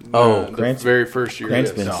 Okay. Grant's very first year.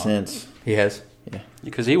 Grant's been since. He has? Yeah.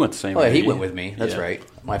 because he went the same Oh, yeah, year. he went with me. That's right.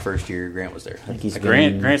 My first year, Grant was there. I think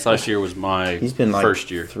Grant's last year was my he's been like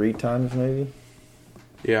first year. 3 times maybe.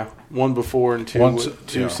 Yeah, one before and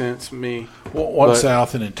two since me. One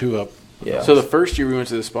south and then 2 up. Yeah. So the first year we went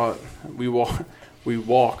to the spot, we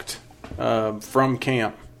walked from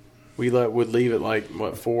camp. We would leave at like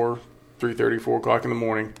 3:30, 4 o'clock in the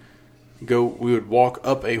morning. We would walk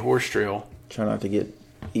up a horse trail. Try not to get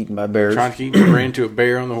eaten by bears. Ran into a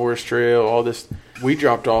bear on the horse trail. All this. We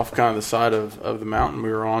dropped off kind of the side of the mountain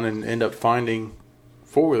we were on and ended up finding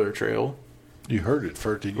 4-wheeler trail. You heard it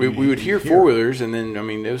first. We would hear 4-wheelers, and then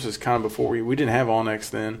this was kind of before we didn't have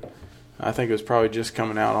OnX then. I think it was probably just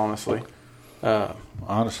coming out, honestly.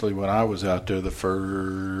 Honestly, when I was out there the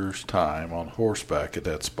first time on horseback at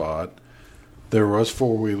that spot, there was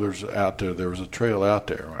 4-wheelers out there. There was a trail out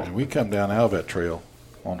there, and we come down out of that trail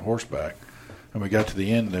on horseback, and we got to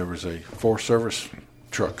the end. There was a Forest Service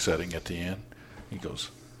truck setting at the end. He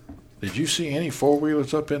goes, "Did you see any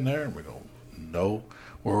 4-wheelers up in there?" And we go, "No."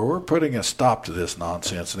 Well, we're putting a stop to this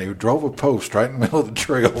nonsense, and they drove a post right in the middle of the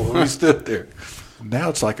trail when we stood there. Now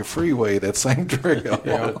it's like a freeway, that same trail.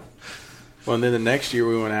 Yeah. Well, and then the next year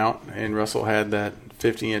we went out, and Russell had that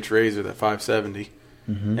 50-inch Razor, that 570,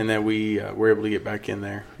 and then we were able to get back in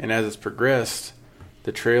there. And as it's progressed,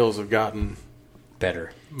 the trails have gotten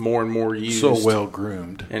better, more and more used, so well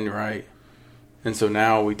groomed, and so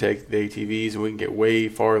now we take the ATVs and we can get way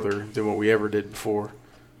farther than what we ever did before.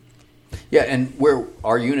 Yeah, and where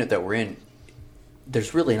our unit that we're in,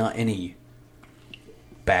 there's really not any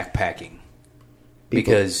backpacking.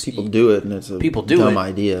 Because people do it, and it's a dumb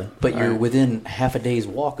idea. But you're within half a day's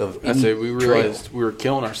walk of any I say we realized trail. we were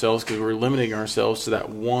killing ourselves because we were limiting ourselves to that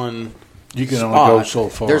one. You can spot. only go so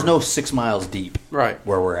far. There's no 6 miles deep, right,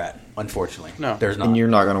 where we're at. Unfortunately, no, there's not. And you're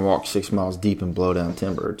not going to walk 6 miles deep and blow down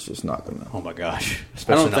timber. It's just not going to. Oh my gosh!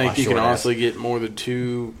 I don't think you can honestly get more than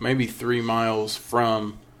 2, maybe 3 miles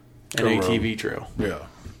from an ATV trail. Yeah.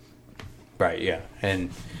 Right. Yeah.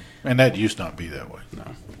 And that used not be that way. No.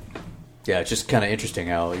 Yeah, it's just kind of interesting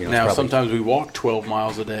how now sometimes we walk 12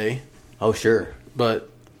 miles a day. Oh sure. But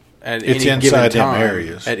at it's any inside given time, them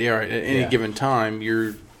areas. At any given time,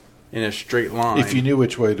 you're in a straight line. If you knew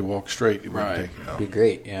which way to walk straight, you wouldn't take it out. It'd be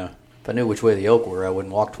great. Yeah. If I knew which way the elk were, I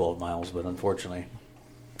wouldn't walk 12 miles. But unfortunately,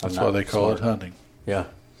 that's why they call it hunting. Yeah.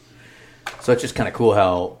 So it's just kind of cool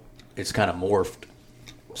how it's kind of morphed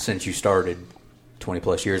since you started 20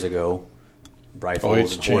 plus years ago.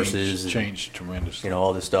 rifles and horses. It's changed tremendously. You know,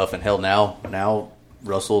 all this stuff. And hell, now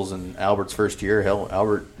Russell's and Albert's first year. Hell,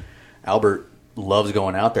 Albert loves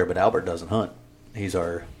going out there, but Albert doesn't hunt. He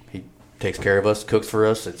takes care of us, cooks for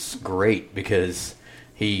us. It's great because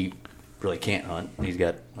he really can't hunt. He's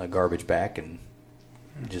got a garbage back and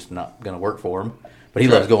just not going to work for him. But he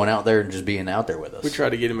loves going out there and just being out there with us. We try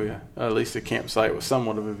to get him at least a campsite with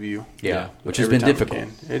somewhat of a view. Yeah, which has been difficult.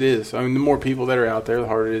 It is. I mean, the more people that are out there, the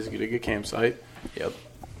harder it is to get a good campsite. Yep.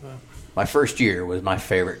 My first year was my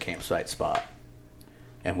favorite campsite spot,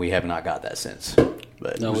 and we have not got that since.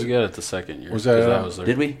 But no, we got it the second year. Was that? I was there.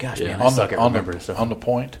 Did we? Gosh, Yeah. man, I suck at remembering stuff. On the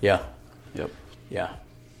point? Yeah. Yep. Yeah.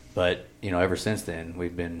 But, ever since then,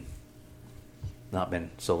 we've not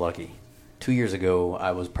been so lucky. 2 years ago,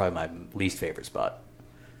 I was probably my least favorite spot.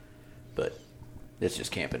 But it's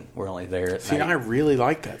just camping. We're only there at See, night. I really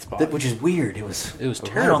like that spot. Which is weird. It was It was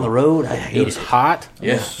right terrible. on the road. I hated It was hot.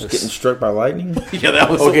 Yeah. Getting struck by lightning. Yeah, that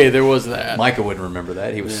was okay, there was that. Micah wouldn't remember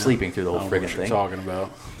that. He was sleeping through the I whole don't know friggin' what you're thing. talking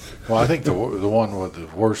about. Well, I think the one with the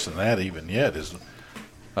worse than that even yet is,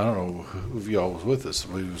 I don't know who of y'all was with us.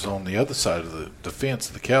 We was on the other side of the fence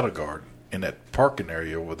of the cattle guard in that parking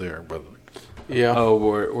area over there, brother. Yeah. Oh,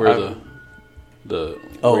 where where you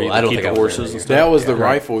I don't keep think I the was horses there. and stuff. That was the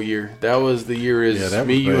rifle year. That was the year Yeah, that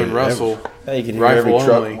me, was you, bad. and Russell. Hey, you can hear Rifle every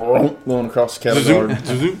truck only. going across the cattle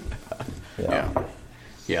guard. Yeah.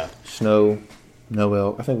 Yeah. Snow, no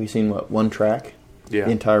elk. I think we've seen one track Yeah.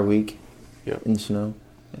 the entire week Yep. in snow.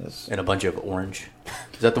 Yes. And a bunch of orange.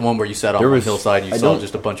 Is that the one where you sat on There the was- hillside and you I saw don't-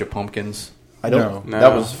 just a bunch of pumpkins? I don't. No.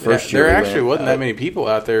 That was the first year. There we actually went. wasn't that many people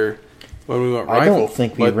out there when we went I rifle. don't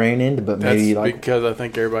think we but ran into, but That's maybe like because I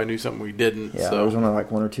think everybody knew something we didn't. yeah, so there was only like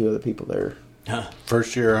one or two other people there.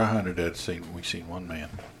 First year I hunted, we seen one man.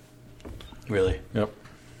 Really? Yep.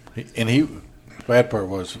 Bad part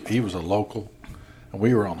was he was a local, and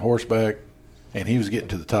we were on horseback, and he was getting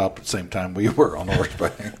to the top at the same time we were on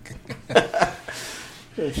horseback.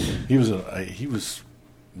 He was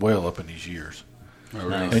well up in his years. Oh,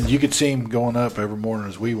 Nice. And you could see him going up every morning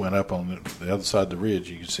as we went up on the other side of the ridge.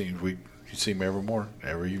 You could see him every morning,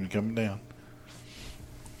 every evening coming down.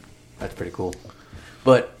 That's pretty cool.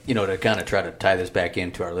 But, to kind of try to tie this back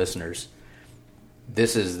into our listeners,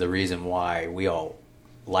 this is the reason why we all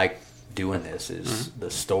like doing this is the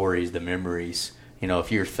stories, the memories.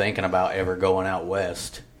 If you're thinking about ever going out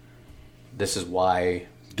west, this is why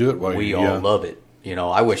Do it while we you're all young. love it.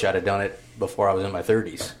 I wish I'd have done it before I was in my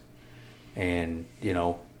 30s. And,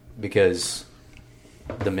 because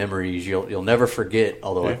the memories you'll never forget,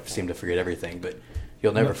 although I seem to forget everything, but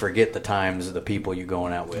you'll never forget the times of the people you're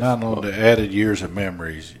going out with. Not only the added years of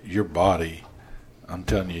memories, your body, I'm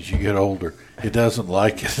telling you, as you get older, it doesn't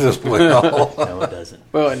like it as well. No, it doesn't.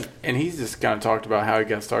 well, and he's just kind of talked about how he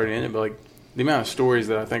got started in it, but like the amount of stories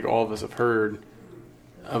that I think all of us have heard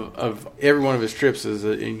of every one of his trips is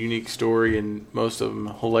a unique story, and most of them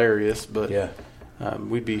hilarious. But Yeah.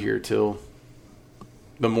 we'd be here till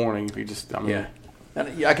the morning if you just. Yeah.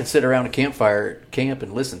 And I could sit around a campfire camp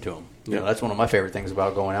and listen to them. Yeah. That's one of my favorite things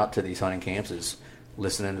about going out to these hunting camps is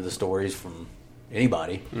listening to the stories from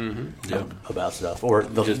anybody about stuff. Or,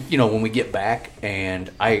 when we get back and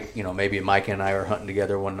maybe Mike and I are hunting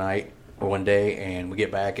together one night or one day and we get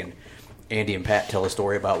back and Andy and Pat tell a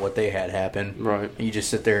story about what they had happen. Right. And you just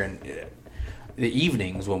sit there and the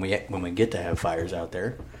evenings when we get to have fires out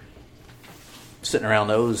there, sitting around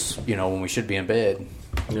those, when we should be in bed,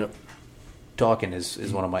 Yep. talking is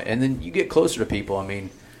one of my, and then you get closer to people. I mean,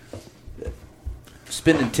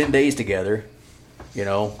 spending 10 days together,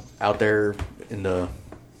 out there in the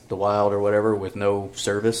wild or whatever with no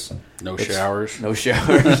service, No showers. no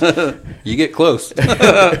showers. You get close.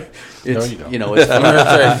 It's you don't. it's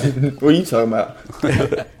fun. What are you talking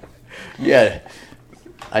about? Yeah,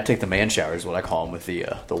 I take the man showers, what I call them, with the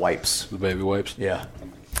wipes. The baby wipes. Yeah,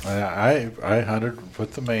 I hunted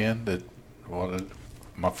with the man that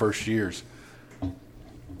my first years.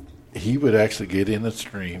 He would actually get in the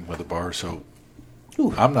stream with a bar of soap.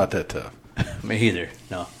 I'm not that tough. me either.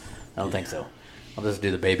 No, I don't think so. I'll just do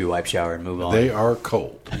the baby wipe shower and move on. They are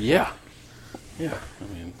cold. Yeah. Yeah.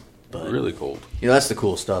 I mean, really cold. That's the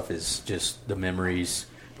cool stuff is just the memories.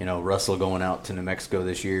 Russell going out to New Mexico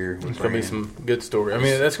this year. It's gonna be some good story. I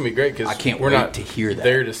mean, that's gonna be great because I can't we're wait not to hear that.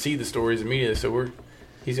 there to see the stories immediately. So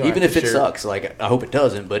he's gonna Even have if to it share. sucks, like I hope it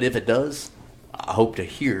doesn't, but if it does, I hope to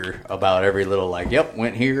hear about every little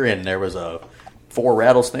went here and there was 4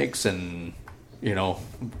 rattlesnakes and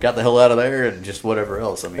got the hell out of there and just whatever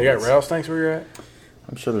else. I mean, They got rattlesnakes where you're at.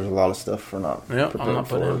 I'm sure there's a lot of stuff we're not Yep, prepared I'm not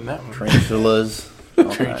putting for. it in that one. Tarantulas, all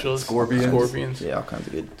that. Tarantulas, Scorpions. scorpions. Yeah, all kinds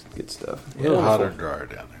of good stuff. A little hotter and drier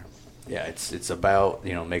down there. yeah, it's about,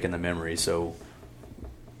 making the memories. So,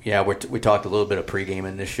 yeah, we talked a little bit of pregame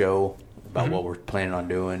in this show about what we're planning on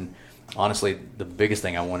doing. Honestly, the biggest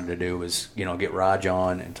thing I wanted to do was, get Raj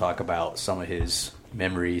on and talk about some of his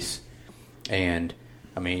memories. And,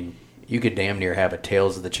 I mean, you could damn near have a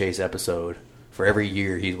Tales of the Chase episode for every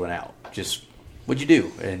year he went out. Just, what'd you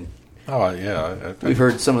do? And we've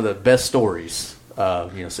heard some of the best stories,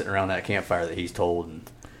 sitting around that campfire that he's told. And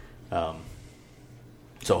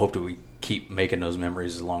so hopefully we keep making those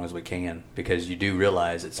memories as long as we can, because you do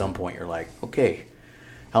realize at some point you're like, okay,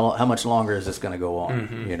 how much longer is this going to go on?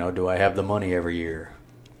 Mm-hmm. Do I have the money every year?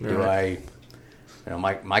 Do I,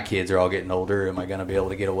 my kids are all getting older. Am I going to be able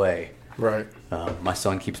to get away? Right. My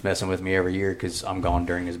son keeps messing with me every year because I'm gone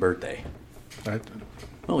during his birthday. Right.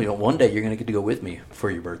 Well, one day you're going to get to go with me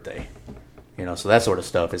for your birthday. So that sort of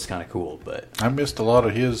stuff is kind of cool. But I missed a lot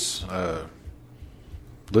of his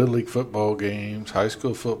Little League football games, high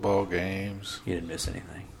school football games. You didn't miss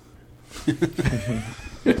anything.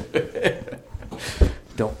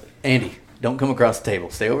 Don't come across the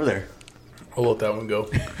table. Stay over there. I'll let that one go.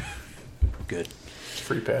 Good.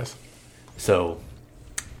 Free pass. So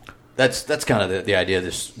that's kind of the idea of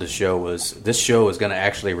this show was. This show is going to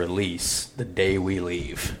actually release the day we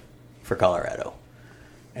leave for Colorado,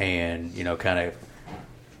 and kind of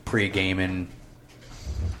pre-gaming,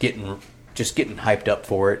 getting hyped up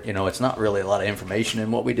for it. It's not really a lot of information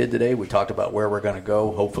in what we did today. We talked about where we're going to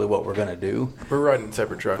go, hopefully what we're going to do. We're riding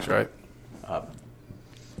separate trucks, right?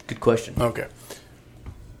 Good question. Okay.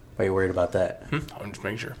 Why are you worried about that? I'm just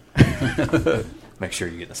making sure. Make sure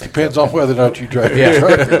you get the same. Depends on whether or not you drive your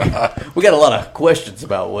truck or not. We got a lot of questions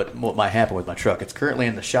about what might happen with my truck. It's currently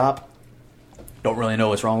in the shop. Don't really know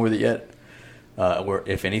what's wrong with it yet.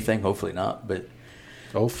 If anything, hopefully not. But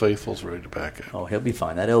Old Faithful's ready to back up. oh, he'll be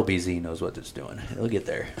fine. That LBZ knows what it's doing. It'll get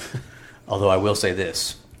there. Although I will say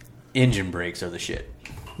this: engine brakes are the shit.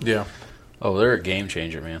 Yeah. Oh, they're a game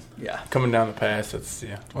changer, man. Yeah. Coming down the pass, that's,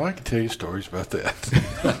 yeah. Well, I can tell you stories about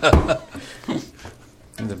that.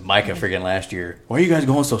 The Micah friggin' last year. Why are you guys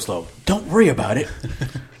going so slow? Don't worry about it.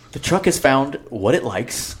 The truck has found what it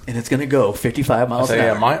likes, and it's going to go 55 miles an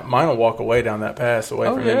hour. Yeah, mine will walk away down that pass away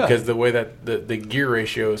from him yeah. because the way that the gear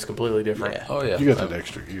ratio is completely different. Yeah. Oh, yeah. You got that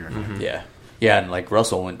extra gear. Mm-hmm. Yeah. Yeah, and like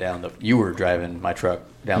Russell went down you were driving my truck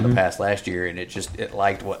down the pass last year, and it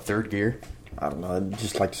liked, what, third gear? I don't know,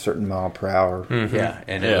 just like a certain mile per hour. Mm-hmm. Yeah,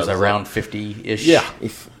 and it was around 50-ish. Yeah.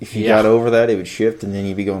 If you got over that, it would shift, and then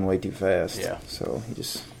you'd be going way too fast. Yeah. So you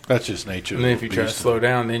just That's just nature. And then if you try to slow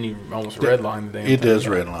down, then you almost redline the damn It thing. does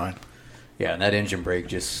redline. Yeah, and that engine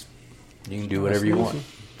brake you can do whatever you want.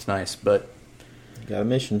 It's nice, but you got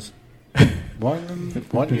emissions. One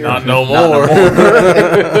year. Not no more.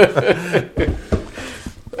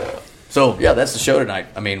 So, yeah, that's the show tonight.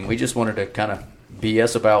 I mean, we just wanted to kind of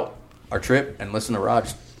BS about our trip and listen to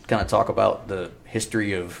Raj kind of talk about the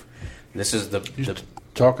history of this is the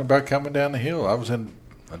Talking about coming down the hill. I was in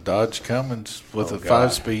a Dodge Cummins with Oh, a God.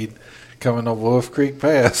 5-speed coming up Wolf Creek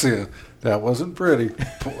Pass. Yeah, that wasn't pretty.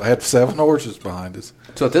 Had 7 horses behind us.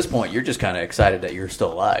 So at this point, you're just kind of excited that you're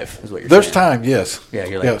still alive, is what you're There's saying. time, yes. Yeah,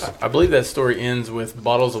 you're like, yes. I believe that story ends with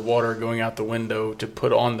bottles of water going out the window to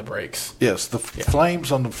put on the brakes. Yes, the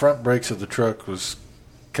flames on the front brakes of the truck was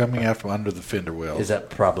coming out from under the fender well. is that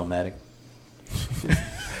problematic?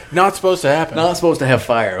 Not supposed to happen. Not supposed to have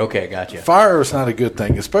fire. Okay, gotcha. Fire is not a good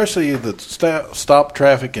thing, especially if the stop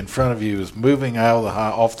traffic in front of you is moving out of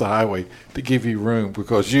off the highway to give you room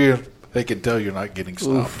because they can tell you're not getting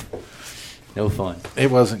stopped. No fun.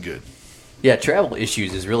 It wasn't good. Yeah, travel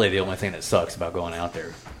issues is really the only thing that sucks about going out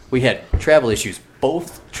there. We had travel issues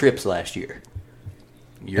both trips last year.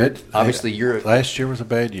 Last year was a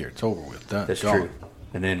bad year. It's over with. Done. That's Gone. true.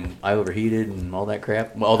 And then I overheated and all that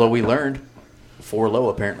crap. Well, although we learned 4 low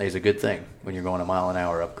apparently is a good thing when you're going a mile an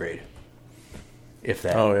hour upgrade. If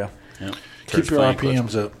that. Oh, yeah. Yep. Keep your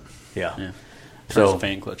RPMs up. Yeah. Yeah. So Turns the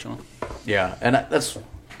fan clutch on. yeah, and that's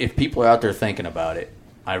if people are out there thinking about it,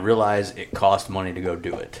 I realize it costs money to go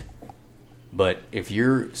do it. But if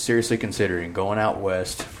you're seriously considering going out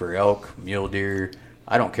west for elk, mule deer,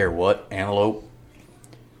 I don't care what, antelope,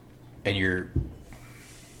 and you're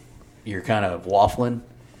kind of waffling,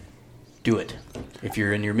 do it. If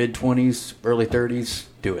you're in your mid-20s, early 30s,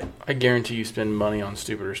 do it. I guarantee you spend money on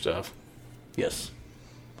stupider stuff. Yes.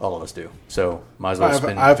 All of us do. So might as well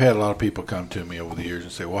spend. I've had a lot of people come to me over the years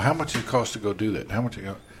and say, well, how much does it cost to go do that? How much?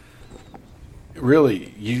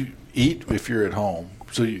 Really, you eat if you're at home.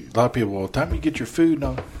 So a lot of people, well, the time you get your food,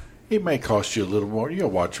 no, it may cost you a little more. You'll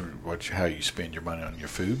watch how you spend your money on your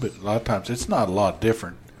food, but a lot of times it's not a lot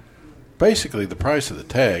different. Basically, the price of the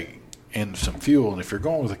tag and some fuel. And if you're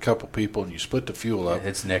going with a couple people and you split the fuel up,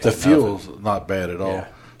 it's next the to fuel's not bad at all. Yeah.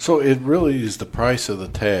 So it really is the price of the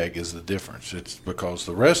tag is the difference. It's because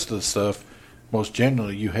the rest of the stuff, most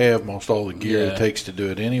generally, you have most all the gear it takes to do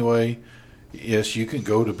it anyway. Yes, you can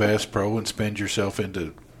go to Bass Pro and spend yourself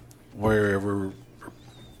into wherever.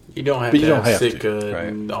 You don't have But to you don't have have to. Sitka Right.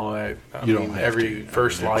 and all that. You don't have every to.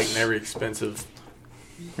 First I mean, Light it's- and every expensive.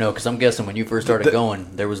 No, because I'm guessing when you first started going,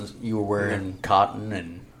 you were wearing cotton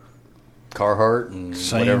and Carhartt and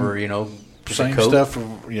Same- whatever, Same coat. stuff.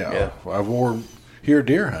 Yeah. I wore here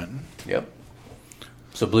deer hunting. Yep.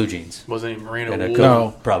 So blue jeans Wasn't even merino and a wool. coat,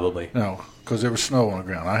 No. probably. No, because there was snow on the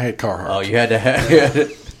ground. I had Carhartt. Oh, you had to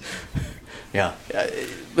have. Yeah,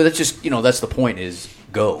 but that's just that's the point is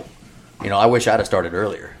go. I wish I'd have started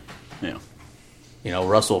earlier. Yeah.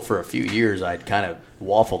 Russell for a few years I'd kind of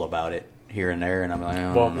waffled about it here and there, and I'm like,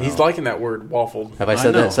 oh, Well, no. he's liking that word, waffled. Have I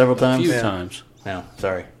said know, that several times? A few Yeah. times. No,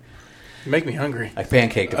 sorry. You make me hungry. I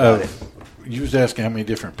pancaked about it. You was asking how many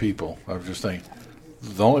different people. I was just thinking,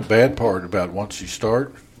 the only bad part about once you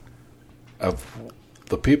start, of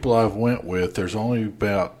the people I've went with, there's only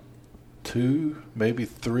about 2, maybe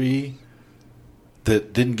 3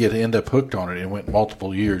 that didn't end up hooked on it and went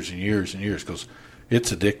multiple years and years and years because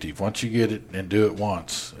it's addictive. Once you get it and do it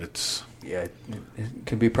once, it's Yeah, it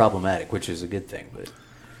can be problematic, which is a good thing, but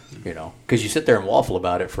because you sit there and waffle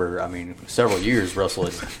about it for, several years. Russell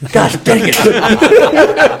is, gosh dang it!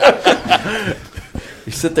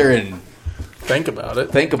 You sit there and Think about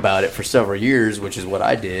it. think about it for several years, which is what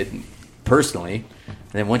I did personally. And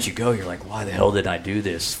then once you go, you're like, why the hell did I do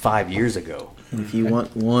this 5 years ago? And if you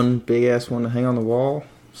want one big ass one to hang on the wall,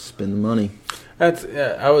 spend the money. That's.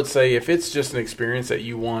 I would say if it's just an experience that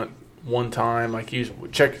you want one time, like you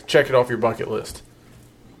check it off your bucket list.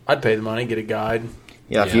 I'd pay the money, get a guide,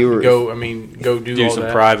 Yeah, if Yeah. you were go do Do all some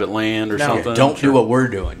that. private land or No, something. Don't do what we're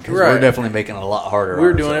doing, because we're Right. definitely making it a lot harder.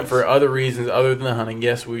 We're on doing it ourselves. for other reasons other than the hunting.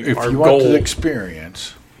 Yes, if our you goal. want the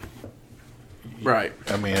experience, Right.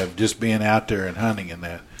 of just being out there and hunting and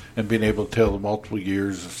that, and being able to tell the multiple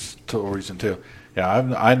years of stories and tell. Yeah,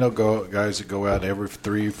 I know guys that go out every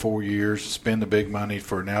 3 or 4 years, spend the big money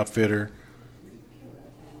for an outfitter,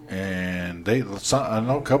 and I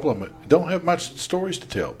know a couple of them don't have much stories to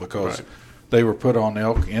tell because Right. they were put on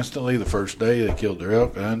elk instantly the first day. They killed their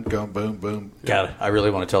elk and go boom, boom. God, I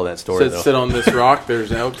really want to tell that story though. Sit on this rock.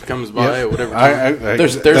 There's an elk that comes by Yeah. at whatever I- time. I-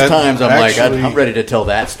 There's that- times I'm actually- I'm ready to tell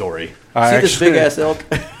that story. I See this actually- big ass elk?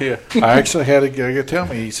 Yeah. I actually had a guy tell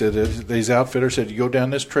me, he said, these outfitters said, you go down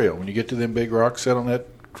this trail. When you get to them big rocks, sit on that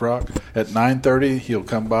rock. At 9:30, he'll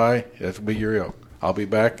come by. That'll be your elk. I'll be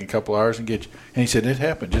back in a couple hours and get you. And he said, it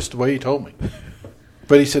happened just the way he told me.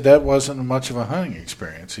 But he said that wasn't much of a hunting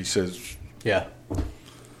experience. He says, Yeah.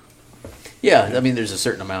 Yeah, there's a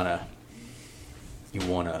certain amount of you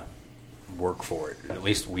want to work for it. At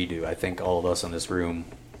least we do. I think all of us in this room,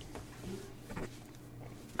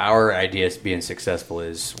 our idea of being successful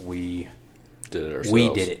is we Did it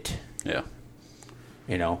ourselves. did it. Yeah.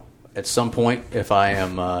 At some point, if I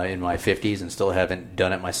am in my 50s and still haven't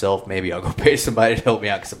done it myself, maybe I'll go pay somebody to help me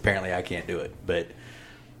out because apparently I can't do it. But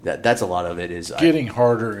that's a lot of it is getting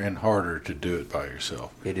harder and harder to do it by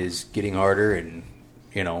yourself. it is getting harder, and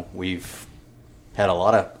we've had a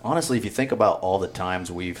lot of, honestly, if you think about all the times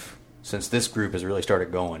since this group has really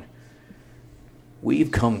started going,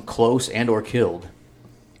 we've come close and or killed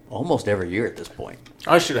almost every year at this point.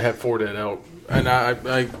 I should have had 4 dead elk, and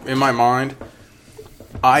I in my mind,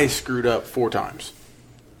 I screwed up 4 times.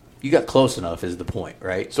 You got close enough is the point,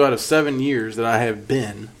 right? So out of 7 years that I have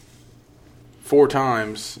been, 4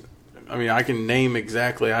 times, I can name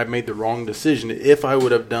exactly. I made the wrong decision. If I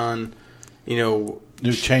would have done, You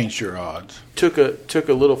changed your odds. took a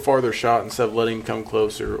little farther shot instead of letting him come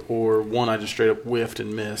closer, or one I just straight up whiffed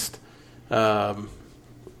and missed.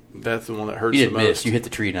 That's the one that hurts You the didn't most. miss. You hit the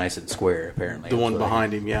tree nice and square, apparently. The one So-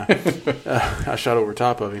 behind him, yeah. I shot over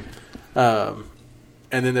top of him.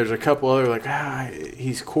 And then there's a couple other,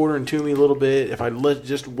 he's quartering to me a little bit. If I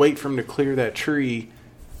just wait for him to clear that tree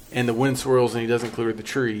and the wind swirls and he doesn't clear the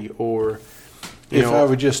tree, or, If I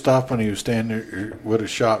would just stop when he was standing there, would have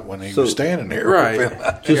shot when he was standing there.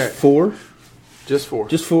 right. just 4? Just 4.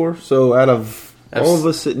 Just 4? So out of That's- all of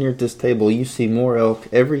us sitting here at this table, you see more elk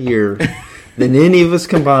every year than any of us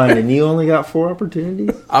combined, and you only got 4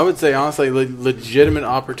 opportunities? I would say, honestly, legitimate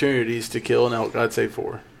opportunities to kill an elk, I'd say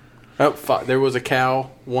 4. Oh, 5. There was a cow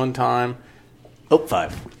one time. Oh,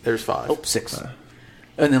 5. There's 5. Oh, 6.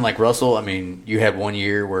 And then, like Russell, you had one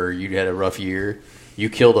year where you had a rough year. You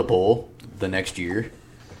killed a bull the next year.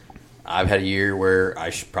 I've had a year where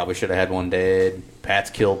I probably should have had one dead. Pat's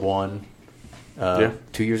killed one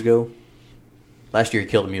 2 years ago. Last year he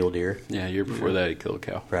killed a mule deer. Yeah, year before that he killed a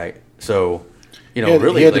cow. Right. So, he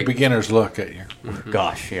really, had the beginner's luck that year.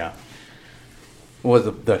 Gosh, yeah. Well,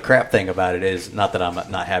 the crap thing about it is, not that I'm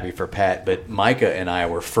not happy for Pat, but Micah and I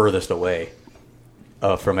were furthest away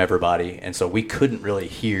from everybody, and so we couldn't really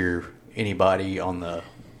hear anybody on the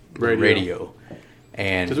radio.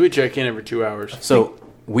 And because we check in every 2 hours. So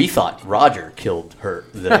we thought Roger killed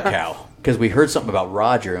the cow because we heard something about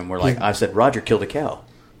Roger, and we're like, I said Roger killed a cow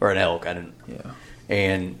or an elk. I didn't. Yeah.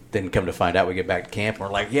 And then come to find out, we get back to camp, and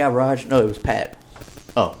we're like, yeah, Roger. No, it was Pat.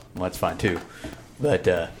 Oh, well, that's fine too. But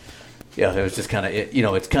yeah, it was just kind of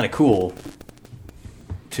it's kind of cool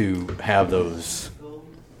to have those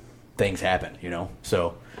things happen,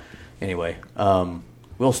 So anyway,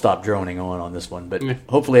 we'll stop droning on this one, but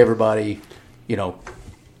hopefully everybody,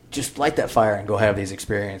 just light that fire and go have these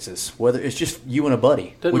experiences. Whether it's just you and a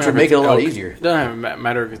buddy, which would make it a lot easier. Doesn't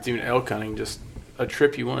matter if it's even elk hunting, just a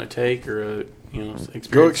trip you want to take or experience.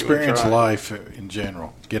 Go experience life in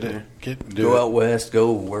general. Get and do go it. out west.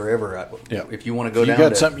 Go wherever. Yeah. If you want to go if down, you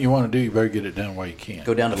got something you want to do, you better get it done while you can.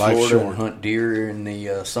 Go down to Life's Florida short. and hunt deer in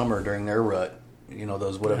the summer during their rut.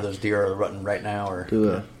 Those deer are rutting right now, or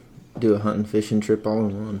do a hunting fishing trip all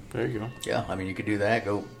in one. There you go. Yeah, I mean you could do that.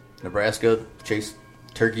 Go Nebraska, chase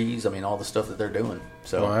turkeys. I mean all the stuff that they're doing.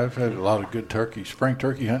 So well, I've had a lot of good turkey, spring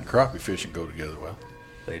turkey hunt, crappie fishing go together well.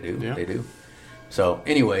 They do. Yeah. They do. So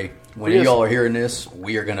anyway, when y'all are hearing this,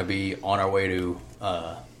 we are going to be on our way to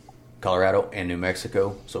Colorado and New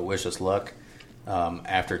Mexico. So wish us luck.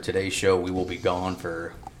 After today's show, we will be gone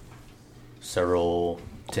for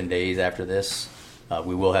 10 days after this.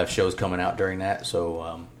 We will have shows coming out during that,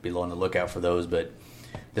 so be on the lookout for those. But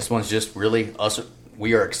this one's just really us.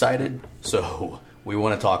 We are excited, so we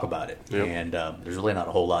want to talk about it. Yep. And there's really not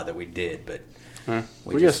a whole lot that we did, but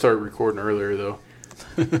we got to start recording earlier, though.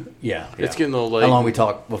 Yeah, it's getting a little late. How long we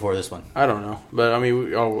talked before this one? I don't know, but I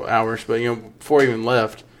mean, hours. But before I even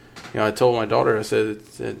left, I told my daughter, I said,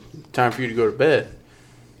 it's time for you to go to bed.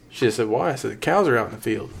 She said, why? I said, the cows are out in the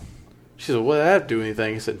field. She said, well, that have to do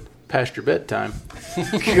anything? I said, past your bedtime.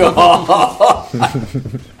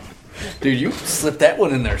 Dude, you slipped that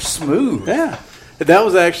one in there smooth. Yeah. That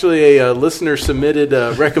was actually a listener submitted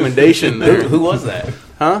recommendation there. Who was that?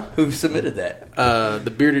 Huh? Who submitted that?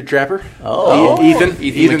 The Bearded Trapper. Oh, Ethan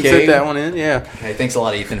McCabe. sent that one in, yeah. Hey, thanks a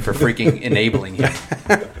lot, Ethan, for freaking enabling him.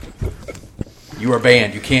 You are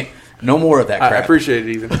banned. You can't. No more of that crap. I appreciate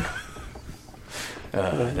it, Ethan.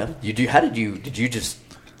 Did you just?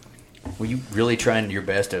 Were you really trying your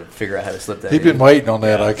best to figure out how to slip that? He'd been waiting on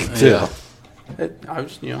that, I can tell. I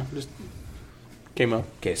was, just came up.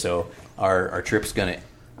 Okay, so our trip's gonna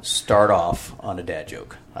start off on a dad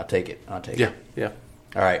joke. I'll take it. Yeah.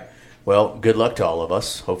 All right. Well, good luck to all of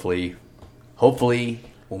us. Hopefully,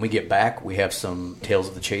 when we get back, we have some Tales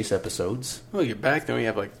of the Chase episodes. When we get back, then we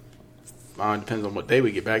have it depends on what day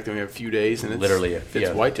we get back. Then we have a few days, and it's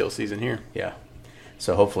whitetail season here. Yeah.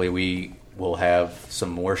 So hopefully we will have some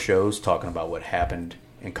more shows talking about what happened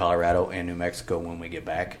in Colorado and New Mexico when we get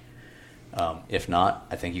back. If not,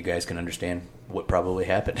 I think you guys can understand what probably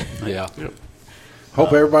happened. Yeah. Yep.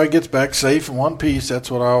 Hope everybody gets back safe in one piece.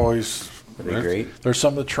 That's what I always. That'd be great. There's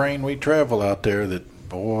some of the train we travel out there that,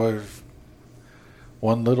 boy,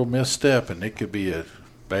 one little misstep and it could be a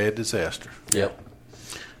bad disaster. Yep.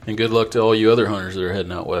 And good luck to all you other hunters that are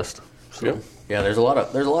heading out west. So. Yep. Yeah, there's a lot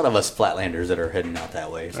of us flatlanders that are heading out that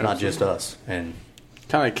way. It's not just us. And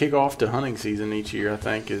kind of kick off to hunting season each year, I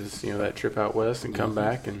think, is that trip out west and come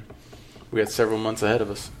back, and we got several months ahead of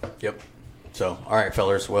us. Yep. So, all right,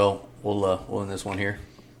 fellers. Well, we'll end this one here.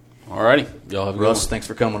 All righty. Y'all have a good one. Russ, thanks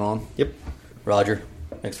for coming on. Yep. Roger,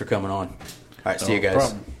 thanks for coming on. All right, see you guys.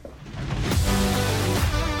 Problem.